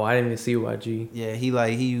 Oh, I didn't even see YG. Yeah,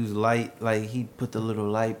 he used light, like he put the little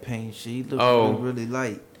light paint shit. He looked really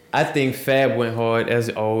light. I think Fab went hard as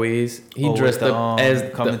always. He dressed up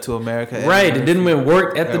as Coming to America. Right, it didn't even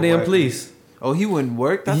work at the damn police. Oh, he wouldn't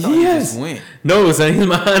work? I thought he just went. No, son, he's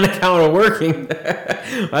behind the counter working.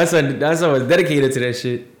 My son was dedicated to that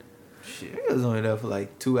shit. Shit, he was only there for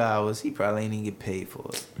like 2 hours. He probably ain't even get paid for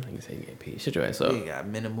it. I can say he get paid. Shut your ass up. He got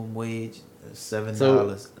minimum wage, $7.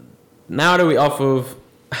 So, now that we off of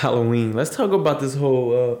Halloween, let's talk about this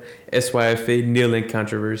whole SYFA kneeling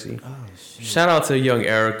controversy. Oh, shit. Shout out to young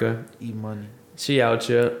Erica. E-Money. She out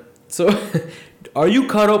here. So, are you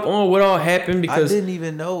caught up on what all happened? Because I didn't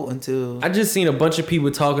even know until... I just seen a bunch of people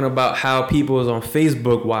talking about how people was on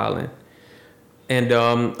Facebook wilding. And,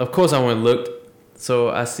 of course, I went and looked. So,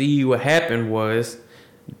 I see what happened was,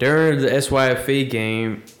 during the SYFA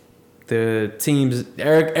game, the teams...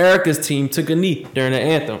 Erica's team took a knee during the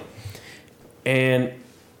anthem. And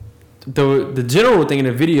the general thing in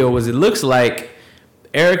the video was it looks like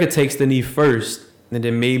Erica takes the knee first. And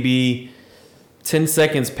then maybe... 10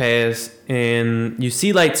 seconds pass, and you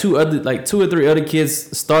see like two or three other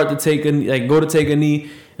kids start to go to take a knee,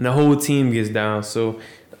 and the whole team gets down. So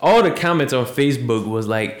all the comments on Facebook was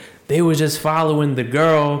like, they were just following the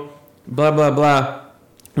girl, blah, blah, blah.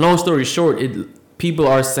 Long story short, people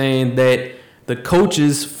are saying that the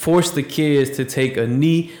coaches forced the kids to take a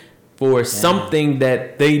knee for something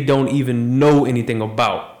that they don't even know anything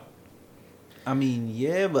about. I mean,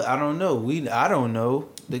 yeah, but I don't know. I don't know.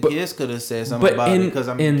 The kids could have said something about it because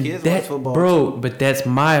kids watch football, bro. Too. But that's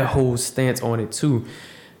my whole stance on it too.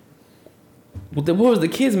 What was the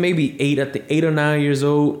kids? Maybe 8 or 9 years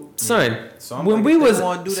old, son. Yeah. So when we was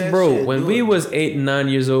 8 and 9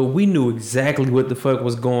 years old, we knew exactly what the fuck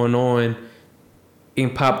was going on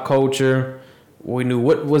in pop culture. We knew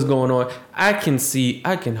what was going on. I can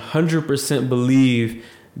 100% believe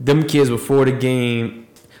them kids before the game.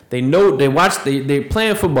 They know they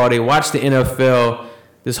playing football. They watch the NFL.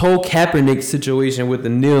 This whole Kaepernick situation with the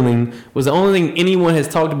kneeling was the only thing anyone has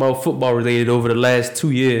talked about football related over the last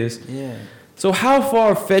 2 years. Yeah. So how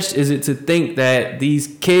far-fetched is it to think that these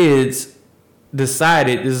kids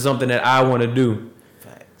decided this is something that I want to do?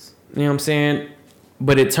 Facts. You know what I'm saying?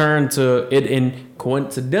 But it turned to it, and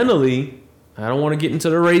coincidentally, I don't want to get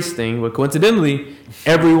into the race thing, but coincidentally,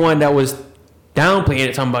 everyone that was downplaying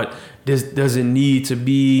it, talking about this doesn't need to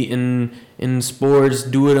be in sports,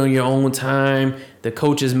 do it on your own time. The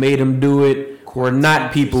coaches made them do it. Were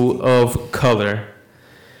not people of color.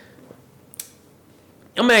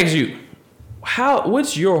 I'm gonna ask you,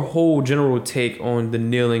 what's your whole general take on the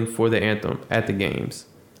kneeling for the anthem at the games,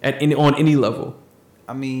 on any level?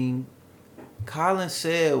 I mean, Colin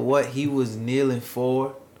said what he was kneeling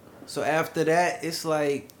for, so after that, it's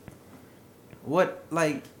like,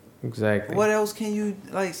 exactly. What else can you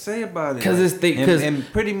say about it? Because and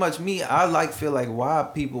pretty much me, I feel like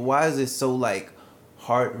why is it so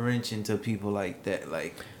heart wrenching to people like that?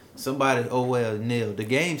 Like somebody, kneel. The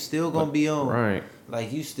game's still gonna be on. Right.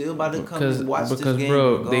 Like you still about to come and watch this game.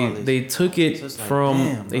 Bro, regardless. they took it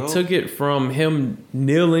took it from him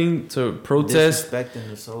kneeling to protest to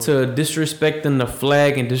disrespecting the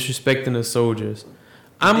flag and disrespecting the soldiers.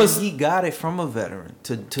 He got it from a veteran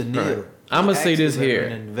to kneel. Right. I'm gonna say this here.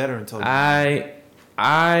 And the veteran told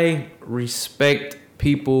I respect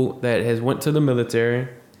people that has went to the military.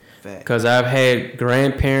 Because I've had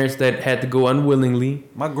grandparents that had to go unwillingly.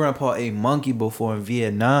 My grandpa ate monkey before in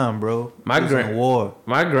Vietnam, bro. War.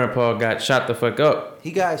 My grandpa got shot the fuck up.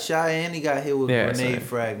 He got shot and he got hit with grenade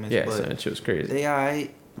fragments. Yeah, son, that shit was crazy. They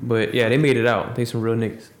alright. But yeah, they made it out. They some real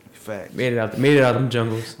niggas. Fact. Made it out them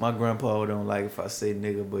jungles. My grandpa don't like if I say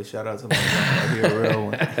nigga, but shout out to my grandpa. He a real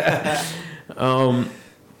one.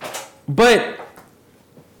 But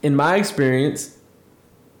in my experience,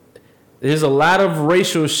 there's a lot of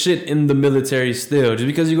racial shit in the military still. Just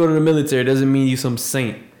because you go to the military doesn't mean you some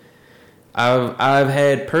saint. I've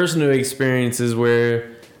had personal experiences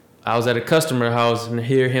where I was at a customer house and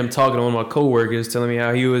hear him talking to one of my coworkers, telling me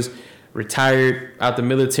how he was retired out the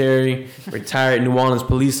military, retired New Orleans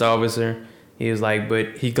police officer. He was like,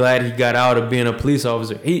 but he glad he got out of being a police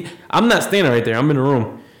officer. I'm not standing right there. I'm in the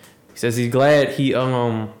room. He says he's glad he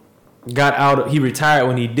got out. He retired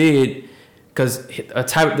when he did. Because the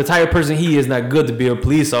type of person he is not good to be a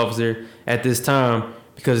police officer at this time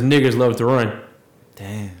because niggers love to run.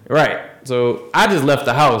 Damn. Right. So I just left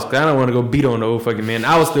the house because I don't want to go beat on the old fucking man.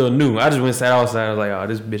 I was still new. I just went and sat outside. I was like, oh,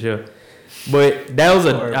 this bitch here. But that was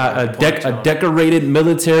a decorated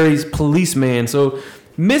military policeman. So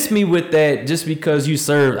miss me with that just because you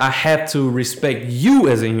served. I have to respect you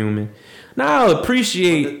as a human. Now I'll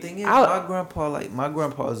appreciate. But the thing is, my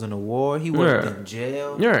grandpa was in the war. He worked in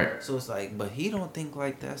jail. Right. So it's like, but he don't think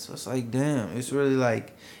like that. So it's like, damn. It's really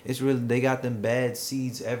they got them bad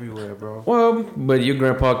seeds everywhere, bro. Well, but your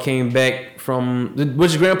grandpa came back from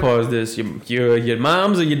which grandpa is this? Your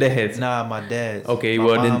mom's or your dad's? Nah, my dad's. Okay, my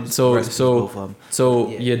well then so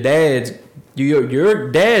your dad's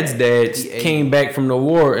your dad's dad came back from the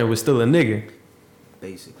war and was still a nigga.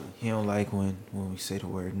 Basically. He don't like when we say the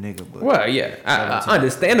word nigga, but well, yeah,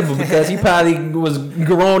 understandable because he probably was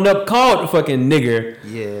grown up called fucking nigger.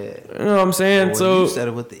 Yeah, you know what I'm saying. Well, so you said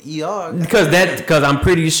it with the ER because I'm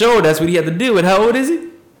pretty sure that's what he had to deal with. How old is he?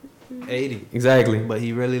 80. Exactly. But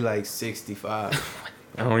he really like 65.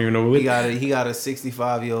 I don't even know what he got a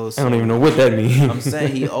 65-year-old. I don't even know what that means. I'm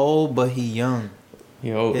saying he old, but he young.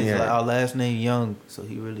 He old. Our last name Young, so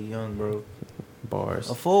he really young, bro.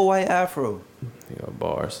 Bars. A full white afro. Yeah,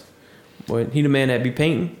 bars. Boy, he the man that be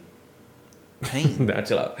painting. Painting. Nah,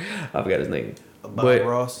 chill out. I forgot his name. But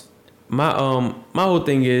Ross. My whole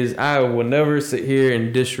thing is I will never sit here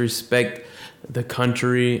and disrespect the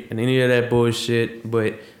country and any of that bullshit.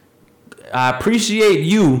 But I appreciate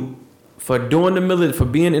you for doing for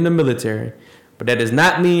being in the military, but that does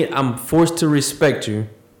not mean I'm forced to respect you.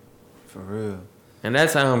 For real. And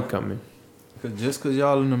that's how I'm coming. Just cause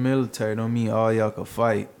y'all in the military don't mean all y'all can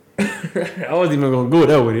fight. I wasn't even gonna go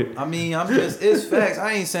there with it. I mean, it's facts.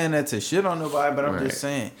 I ain't saying that to shit on nobody, but I'm just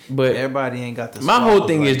saying. But everybody ain't got the. My whole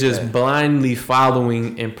thing is just blindly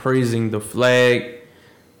following and praising the flag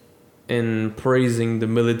and praising the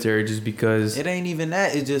military just because. It ain't even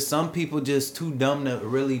that. It's just some people just too dumb to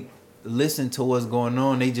really listen to what's going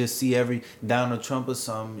on. They just see every Donald Trump or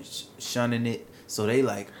something shunning it. So they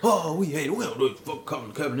like, oh, we hate it. We don't do fuck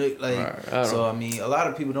cabinet. Like, right, so I mean, a lot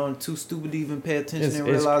of people don't too stupid to even pay attention and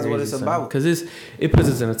realize what it's about. Because it puts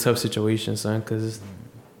us in a tough situation, son. Because,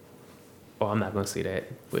 I'm not gonna say that.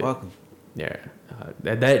 But fuck 'em. Yeah,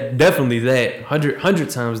 that definitely that 100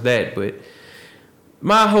 times that. But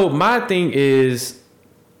my thing is,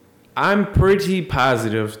 I'm pretty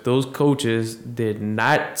positive those coaches did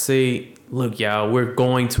not say, look, y'all, we're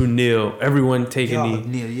going to kneel. Everyone take a knee.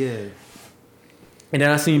 Kneel, yeah. And then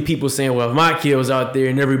I seen people saying, well, if my kid was out there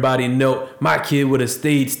and everybody knelt, my kid would have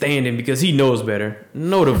stayed standing because he knows better.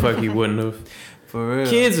 No, the fuck he wouldn't have. For real.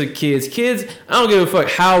 Kids are kids. Kids, I don't give a fuck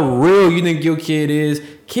how real you think your kid is.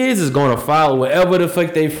 Kids is going to follow whatever the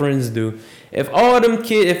fuck they friends do. If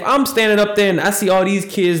I'm standing up there and I see all these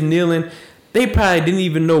kids kneeling, they probably didn't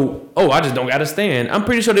even know, I just don't got to stand. I'm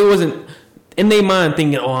pretty sure they wasn't in their mind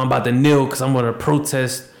thinking, I'm about to kneel because I'm going to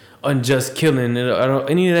protest unjust killing and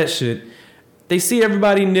any of that shit. They see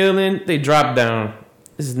everybody kneeling, they drop down.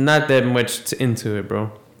 It's not that much into it, bro.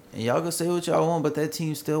 And y'all can say what y'all want, but that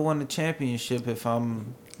team still won the championship, if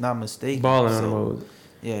I'm not mistaken. Balling on the road.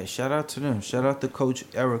 Yeah, shout out to them. Shout out to Coach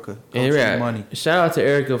Erica. Money. Shout out to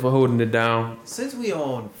Erica for holding it down. Since we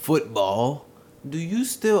on football, do you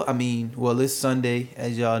still? I mean, well, it's Sunday,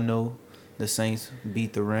 as y'all know. The Saints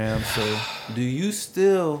beat the Rams, so do you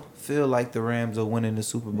still feel like the Rams are winning the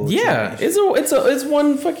Super Bowl? Yeah, it's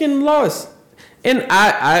one fucking loss. And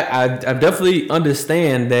I definitely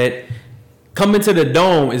understand that coming to the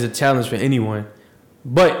Dome is a challenge for anyone.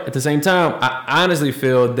 But at the same time, I honestly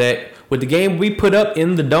feel that with the game we put up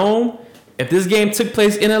in the Dome, if this game took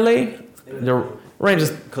place in LA, the Rams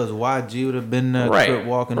just... Because YG would have been crip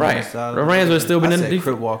walking on the side. The Rams would have still been undefeated.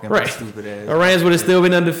 Crip walking, right. Stupid ass. The Rams would have still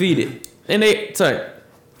been undefeated. And they're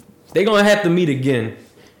going to have to meet again.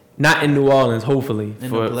 Not in New Orleans, hopefully,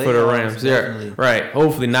 for the Rams. Yeah, right.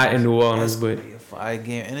 Hopefully not in New Orleans, but a fire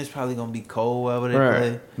game, and it's probably gonna be cold wherever they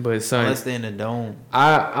play. But son, unless they're in the Dome,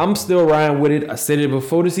 I'm still riding with it. I said it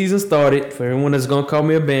before the season started. For everyone that's gonna call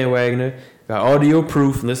me a bandwagoner, got audio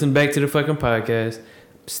proof. Listen back to the fucking podcast.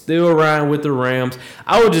 Still riding with the Rams.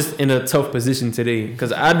 I was just in a tough position today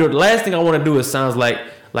because the last thing I want to do is sounds like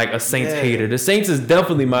a Saints hater. The Saints is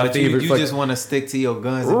definitely my favorite. You just want to stick to your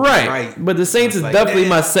guns, and right? But the Saints is definitely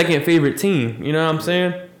my second favorite team. You know what I'm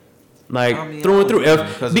saying? Through and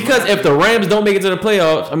through. Because if the Rams don't make it to the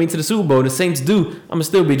playoffs, to the Super Bowl, the Saints do, I'm gonna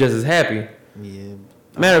still be just as happy. Yeah.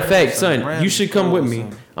 Matter of fact, son, you should come with me.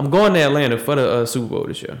 I'm going to Atlanta for the Super Bowl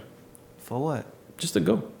this year. For what? Just to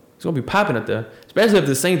go. It's gonna be popping up there, especially if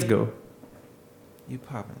the Saints go. You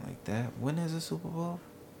popping like that? When is the Super Bowl?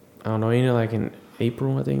 I don't know. Ain't it like in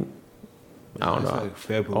April? I think. I don't know. Like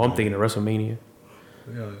February. I'm thinking of WrestleMania.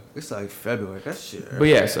 Yeah, it's like February. That shit. But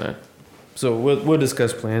yeah, son. So we'll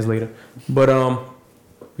discuss plans later. But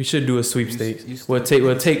we should do a sweepstakes. We'll take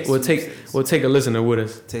a listener with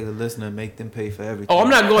us. Take a listener and make them pay for everything. Oh,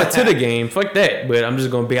 I'm not going to the game. Fuck that. But I'm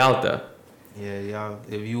just gonna be out there. Yeah, y'all.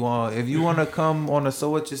 If you want to come on a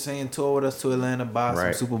So What You're Saying tour with us to Atlanta, buy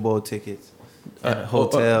some Super Bowl tickets. At a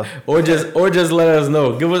hotel, or just let us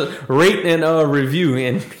know. Give us rate and review,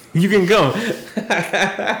 and you can come.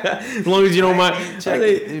 As long as you don't mind. As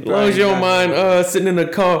long as you don't mind sitting in the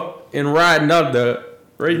car and riding out the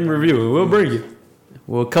rate and review, we'll bring you.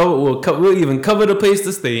 We'll even cover the place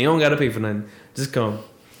to stay. You don't gotta pay for nothing. Just come.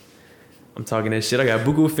 I'm talking that shit. I got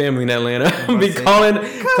buku family in Atlanta. I'm be calling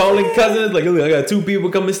cousins. Like, look, I got 2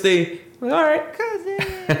 people come and stay. Like, all right,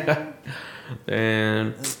 cousin.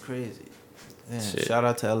 And that's crazy. Man, shout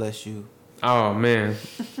out to LSU. Oh man,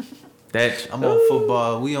 I'm on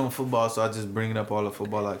football. We on football, so I just bringing up all the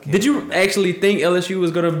football I can. Did you actually think LSU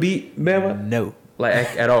was gonna beat Bama? No,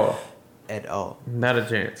 at all. At all. Not a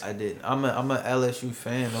chance. I did. I'm a LSU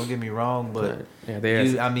fan. Don't get me wrong, but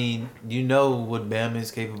yeah, you know what Bama is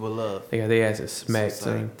capable of. They got their asses smacked.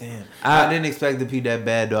 So like, damn. I didn't expect it to be that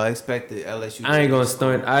bad though. I expected LSU. I ain't gonna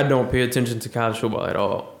stunt. I don't pay attention to college football at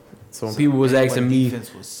all. So when people was asking me,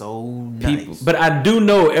 defense was so nice. But I do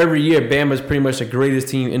know every year Bama's pretty much the greatest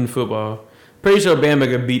team in football. Pretty sure Bama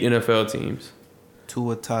could beat NFL teams.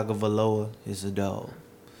 Tua Tagovailoa is a dog.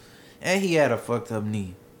 And he had a fucked up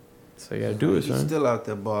knee. So you gotta do it, son. He's still out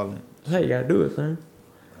there balling. Hey, you gotta do it, son.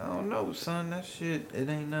 I don't know, son. That shit, it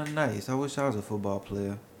ain't nothing nice. I wish I was a football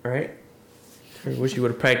player. Right? I wish you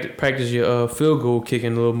would have practiced your field goal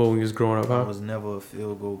kicking a little more when you was growing up, huh? I was never a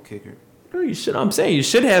field goal kicker. No, you should. I'm saying you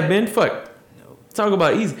should have been. Fuck. No. Talk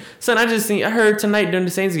about easy. Son, I heard tonight during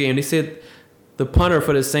the Saints game, they said the punter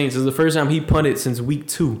for the Saints is the first time he punted since week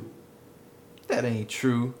 2. That ain't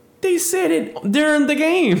true. They said it during the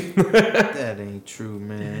game. That ain't true,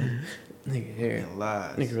 man. Nigga here.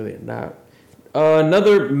 Lies. Nigga really not.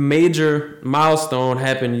 Another major milestone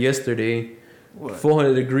happened yesterday. What?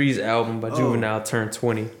 400 Degrees album by Juvenile turned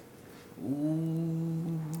 20.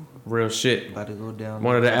 Ooh. Real shit. About to go down.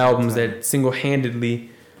 One of the albums that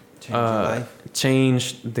single-handedly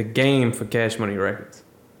changed the game for Cash Money Records.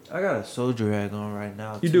 I got a Soldier Rag on right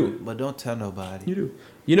now. You too, do. But don't tell nobody. You do.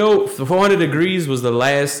 You know, 400 Degrees was the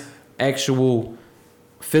last actual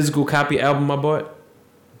physical copy album I bought.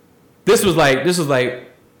 This was like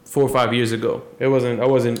 4 or 5 years ago. I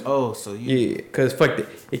wasn't. Oh, so you. Yeah, because fuck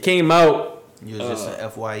it came out. You was just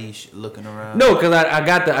an FYE looking around. No, because I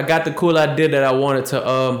got the cool idea that I wanted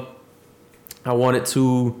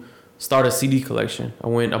to start a CD collection.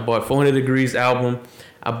 I bought 400 Degrees album.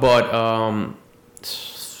 I bought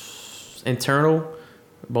Internal,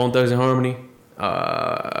 Bone Thugs and Harmony,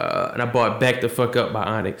 and I bought Back the Fuck Up by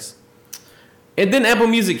Onyx. And then Apple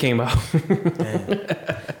Music came out. Damn.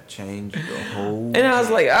 Changed the whole. And I was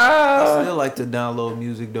like, I still like to download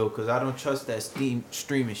music though, cause I don't trust that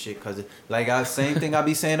streaming shit. Cause same thing I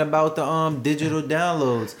be saying about the digital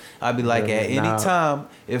downloads. I be like, at any time,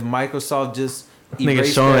 if Microsoft just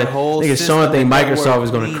erased that whole system, Sean think Microsoft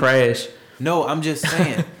is gonna crash. No, I'm just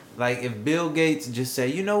saying. Like if Bill Gates just say,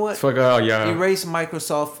 you know what? Fuck all y'all. Erase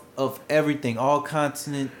Microsoft of everything, all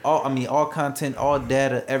content, all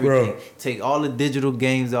data, everything. Bro. Take all the digital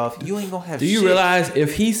games off. You ain't gonna have. Do you shit. realize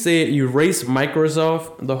if he said erase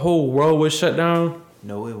Microsoft, the whole world would shut down?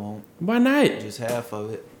 No, it won't. Why not? Just half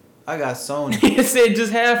of it. I got Sony. He said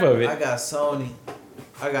just half of it. I got Sony.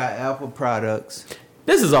 I got Apple products.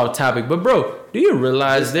 This is off topic, but bro, do you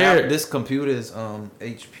realize this computer is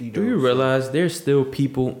HP? Do you realize there's still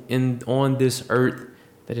people on this earth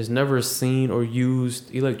that has never seen or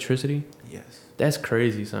used electricity? Yes. That's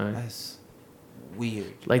crazy, son. That's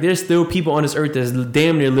weird. Like there's still people on this earth that's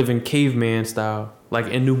damn near living caveman style, like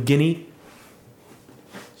in New Guinea.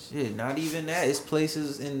 Shit, not even that. It's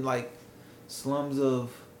places in like slums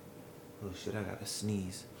of. Oh shit! I gotta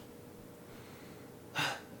sneeze.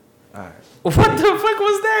 Alright. What the fuck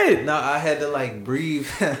was that? No, I had to like breathe.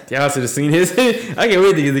 Y'all should have seen his. I can't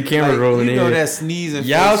wait to get the camera rolling in. You know that sneezing.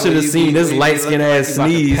 Y'all should have seen this light skinned ass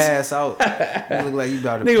sneeze. Pass out. You look like you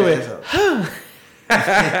about to pass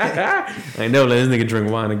out. I know, let this nigga drink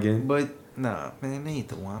wine again. But nah, man, they ain't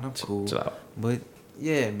the wine. I'm cool. Chill out. But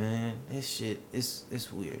yeah, man, this shit, it's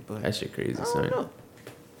weird. But that shit crazy, I son. don't know.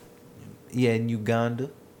 Yeah, in Uganda.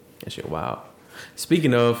 That shit wild.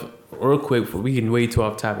 Speaking of, real quick, we getting way too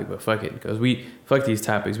off topic, but fuck it, because fuck these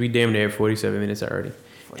topics. We damn near 47 minutes already.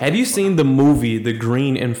 Have you seen the movie The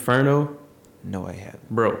Green Inferno? No, I haven't.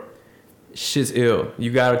 Bro, shit's ill.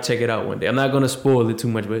 You gotta check it out one day. I'm not gonna spoil it too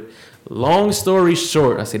much, but long story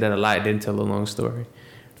short, I say that a lot. I didn't tell a long story.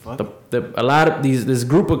 A lot of this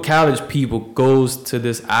group of college people goes to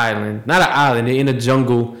this island, not an island. They're in a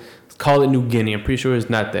jungle. Call it New Guinea. I'm pretty sure it's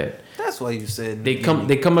not that. That's why you said they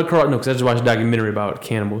come across, no, because I just watched a documentary about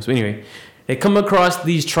cannibals. But anyway, they come across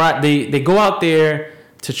these they go out there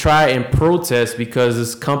to try and protest because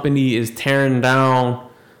this company is tearing down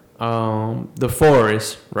the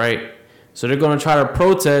forest, right? So they're gonna try to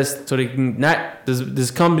protest so they can not this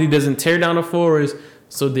company doesn't tear down the forest,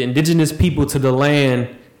 so the indigenous people to the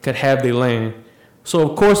land could have their land. So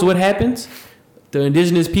of course, what happens? The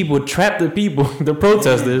indigenous people trap the people, the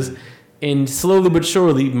protesters. And slowly but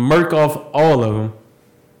surely, murk off all of them.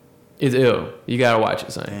 It's ill. You gotta watch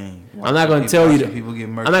it, son. Dang. I'm not gonna tell you.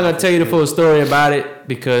 I'm not gonna tell you the full story about it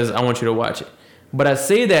because I want you to watch it. But I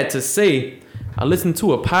say that to say, I listened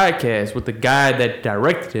to a podcast with the guy that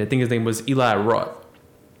directed it. I think his name was Eli Roth.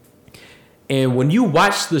 And when you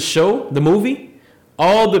watch the show, the movie,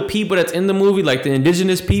 all the people that's in the movie, like the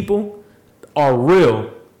indigenous people, are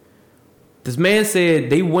real. This man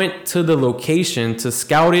said they went to the location to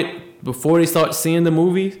scout it before they start seeing the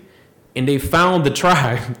movie, and they found the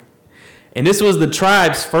tribe. And this was the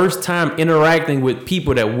tribe's first time interacting with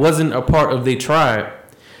people that wasn't a part of their tribe.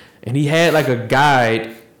 And he had like a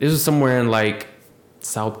guide. This was somewhere in like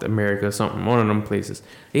South America or something, one of them places.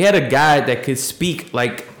 He had a guide that could speak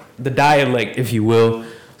like the dialect, if you will.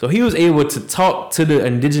 So he was able to talk to the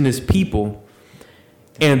indigenous people.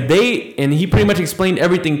 And he pretty much explained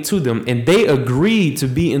everything to them, and they agreed to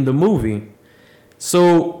be in the movie.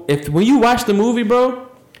 So when you watch the movie, bro,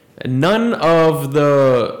 none of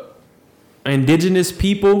the indigenous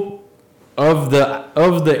people of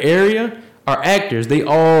the area are actors. They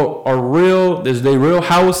all are real. There's their real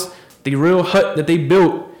house, the real hut that they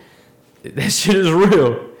built. That shit is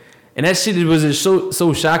real, and that shit was just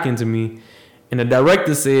so shocking to me. And the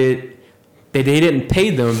director said that they didn't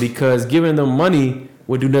pay them because giving them money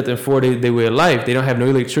would do nothing for their way of life. They don't have no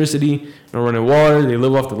electricity, no running water. They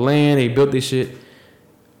live off the land. They built this shit.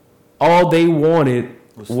 All they wanted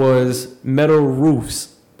was metal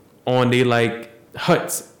roofs on their like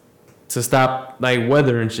huts to stop like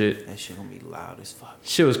weather and shit. That shit gonna be loud as fuck.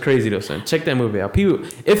 Shit was crazy though, son. Check that movie out. People,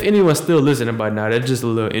 if anyone's still listening by now, that's just a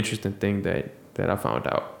little interesting thing that I found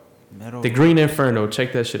out. The Green Inferno.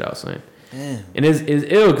 Check that shit out, son. Damn. And it's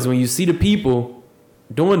ill because when you see the people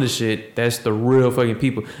doing the shit, that's the real fucking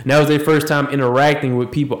people. And that was their first time interacting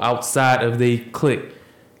with people outside of their clique.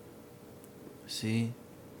 See,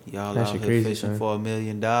 y'all that out here crazy, fishing son. for $1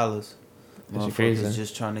 million. Motherfuckers crazy,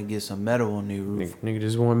 just trying to get some metal on their roof. Nigga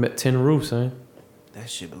just want 10 roofs, son. That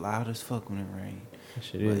shit be loud as fuck when it rain. That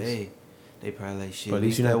shit But is. hey, they probably like shit. But At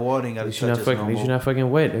least that water ain't got to touch us no at least more. you're not fucking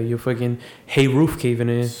wet. Or you're fucking roof caving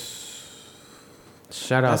in.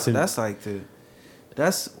 Shout out to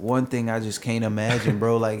That's one thing I just can't imagine,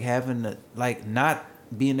 bro. Like having to, like not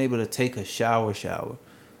being able to take a shower,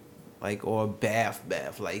 like or a bath.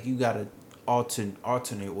 Like you gotta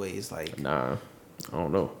alternate ways. Like Nah, I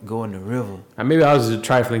don't know. go in the river. Maybe I was a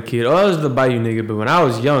trifling kid. I was the bayou nigga, but when I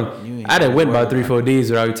was young, I done went about 3-4 days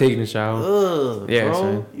without taking a shower. Ugh, Yeah, bro,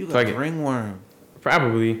 son. you got Fuck a it. ringworm.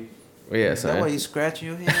 Probably. Well, yeah, Is that why son. you scratching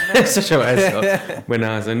your head? Shut your ass up. But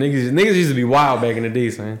nah, son. Niggas used to be wild back in the day,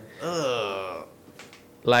 son. Ugh.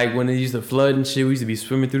 Like when it used to flood and shit, we used to be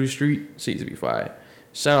swimming through the street. Shit used to be fire.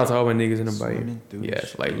 Shout out to all my niggas in the bayou. Swimming through the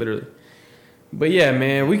Yes, like street. literally. But yeah,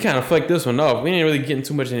 man, we kind of fucked this one off. We ain't really getting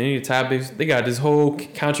too much into any topics. They got this whole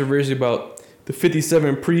controversy about the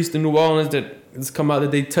 57 priests in New Orleans that it's come out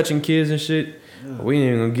that they touching kids and shit. Yeah. We ain't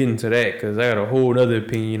even gonna get into that because I got a whole other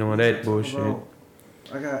opinion on that bullshit. Bro,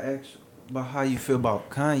 I got asked about how you feel about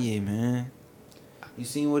Kanye, man. You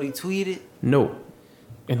seen what he tweeted? No,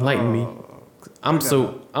 enlighten me. I'm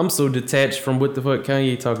so detached from what the fuck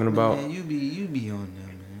Kanye talking about. Man, you be on there,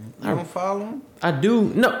 man. You don't follow him? I do.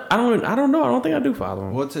 No, I don't know. I don't think I do follow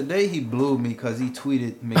him. Well, today he blew me because he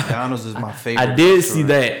tweeted McDonald's is my favorite. I did restaurant. see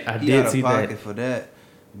that. I He did got see a pocket that. for that.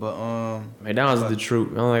 But McDonald's is the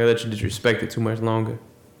truth. I don't like to let you disrespect it too much longer.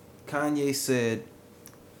 Kanye said,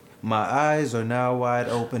 "My eyes are now wide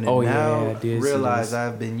open, and Oh, yeah, now I did see realize this.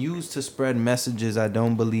 I've been used to spread messages I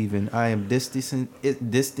don't believe in. I am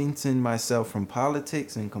distancing myself from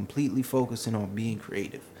politics and completely focusing on being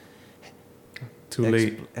creative." Too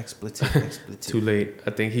late. Expletive. Too late. I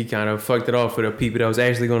think he kind of fucked it off for the people that was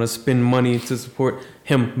actually going to spend money to support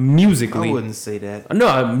him musically. I wouldn't say that.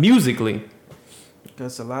 No, musically.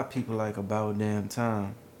 Because a lot of people like About Damn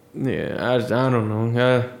Time. Yeah, I don't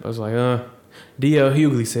know. I was like, D.L.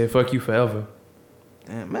 Hughley said, "Fuck you forever."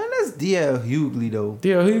 Damn, man, that's D.L. Hughley though.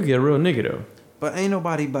 D.L. Hughley a real nigga though. But ain't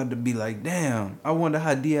nobody about to be like, damn, I wonder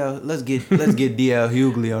how let's get D.L.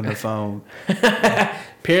 Hughley on the phone.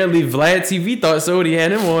 Apparently, Vlad TV thought so. He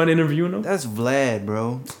had him on interviewing him. That's Vlad,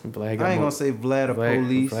 bro. Vlad I ain't gonna say Vlad or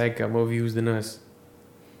police. Vlad got more views than us.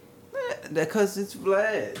 Because it's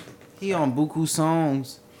Vlad. He on buku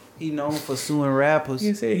songs. He known for suing rappers.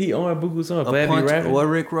 You said he on Buku song. A Vlad be punch, rapping. what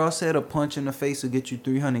Rick Ross said, a punch in the face will get you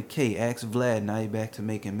 $300K. Ask Vlad, now you back to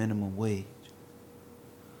making minimum wage.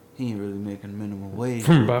 He ain't really making minimum wage.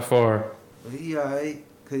 By far. But he alright,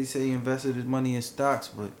 cause he said he invested his money in stocks.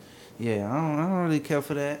 But yeah, I don't really care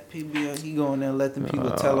for that. He go in there and let them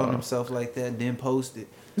people tell on themselves like that, then post it.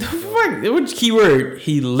 Fuck, which keyword?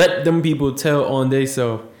 He let them people tell on they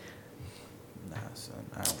self. Nah, son,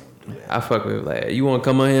 I don't want to do that. I fuck with Vlad. You want to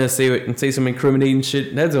come on here and say some incriminating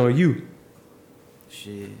shit? That's on you.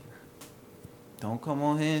 Shit. Don't come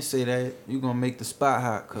on here and say that. You gonna make the spot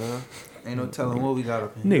hot, cuz. Ain't no telling what we got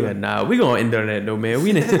up in here. Nigga, nah, we gonna end on that though, man.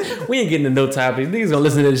 We ain't getting to no topics. Niggas gonna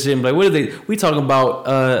listen to this shit and be like, what are they? We talking about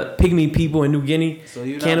pygmy people in New Guinea, So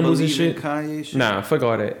you cannibals and not shit. believe in Kanye shit? Nah, fuck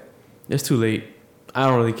all that. It's too late. I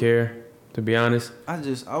don't really care, to be honest. I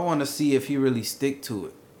want to see if he really stick to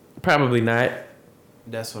it. Probably not.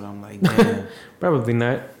 That's what I'm like, damn. Probably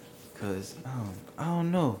not. Cause I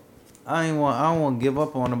don't know. I don't want to give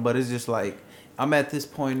up on him, but it's just like I'm at this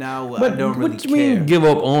point now where But I don't really what you care. mean give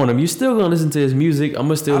up on him? You still gonna listen to his music? I'm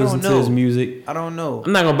gonna still I don't listen to know. his music. I don't know.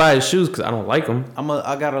 I'm not gonna buy his shoes because I don't like them.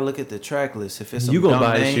 I gotta look at the track list. If it's some You gonna dumb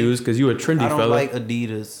buy his name, shoes because you a trendy I don't fella. like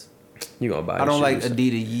Adidas. You gonna buy? I don't like shoes.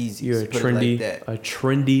 Adidas Yeezys. You're a put trendy, it like that. a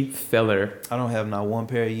trendy feller. I don't have not one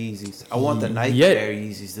pair of Yeezys. I want the Nike Yet. pair of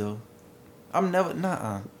Yeezys though. I'm never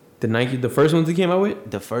The Nike, the first ones he came out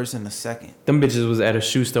with, the first and the second. them bitches was at a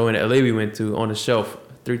shoe store in LA we went to on the shelf,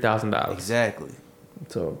 $3,000. Exactly.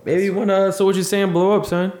 So maybe you wanna. So what you saying? Blow up,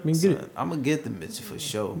 son. We can get it. I'm gonna get them bitches for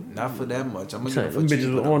sure. Not for that much. I'm gonna Son, get them them for bitches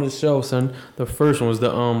cheaper. was on the shelf, son. The first one was the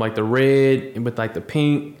like the red with like the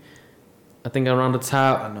pink. I think around the I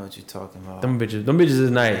top. know what you're talking about. Them bitches is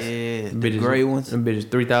nice. Yeah, Them the gray ones. Them bitches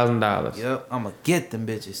 $3,000. Yep, I'm gonna get them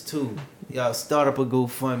bitches too. Y'all start up a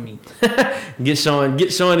GoFundMe. Get Sean the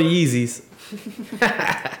Yeezys.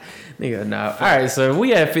 Nigga, nah. All right, so we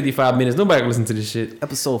had 55 minutes. Nobody can listen to this shit.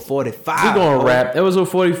 Episode 45. We gonna wrap. Episode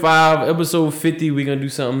 45. Episode 50. We gonna do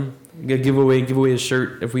something. We gonna give away a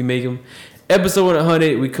shirt if we make them. Episode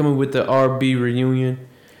 100. We coming with the RB reunion.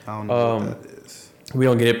 I don't know what that is. We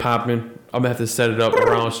don't get it popping. I'm gonna have to set it up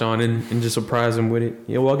around Sean and just surprise him with it.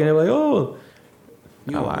 You walk in there like, oh,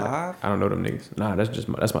 You I on lied. live? I don't know them niggas. Nah,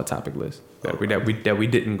 that's my topic list that we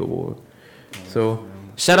didn't go over. So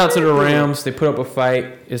shout out to the Rams. They put up a fight.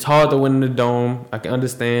 It's hard to win in the dome. I can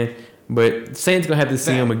understand, but Saints gonna have to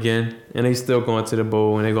see them again, and they still going to the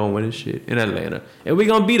bowl and they gonna win this shit in Atlanta, and we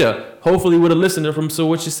gonna beat her. Hopefully with a listener from So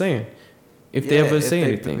What You Saying, if they ever say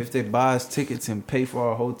anything, If they buy us tickets and pay for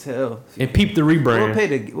our hotel, and peep the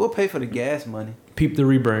rebrand. we'll pay for the gas money. Peep the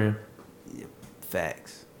rebrand.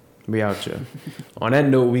 Facts. We out here. On that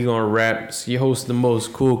note, we gonna wrap. It's your host, the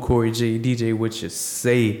most cool Corey J. DJ What You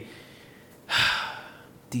Say.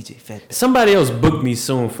 DJ Fat. Somebody else booked me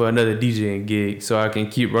soon for another DJing gig, so I can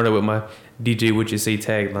keep running with my DJ What You Say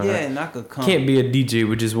tagline. Yeah, and I could come. Can't be a DJ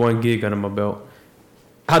with just one gig under my belt.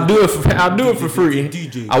 I'll do it for free.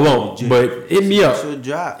 DJ, I won't, DJ. but hit me up. Should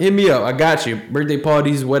drop. Hit me up. I got you. Birthday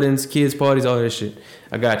parties, weddings, kids parties, all that shit.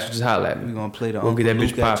 I got you. Just holla at We me. gonna play the We'll Uncle get that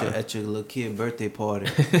Luke bitch popping. at your little kid birthday party.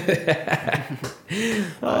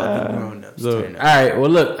 All the grown-ups Look, turn all up. right. Well,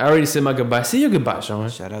 look, I already said my goodbye. See you goodbye, Sean.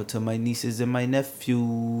 Shout out to my nieces and my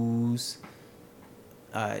nephews.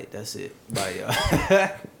 All right, that's it. Bye, y'all.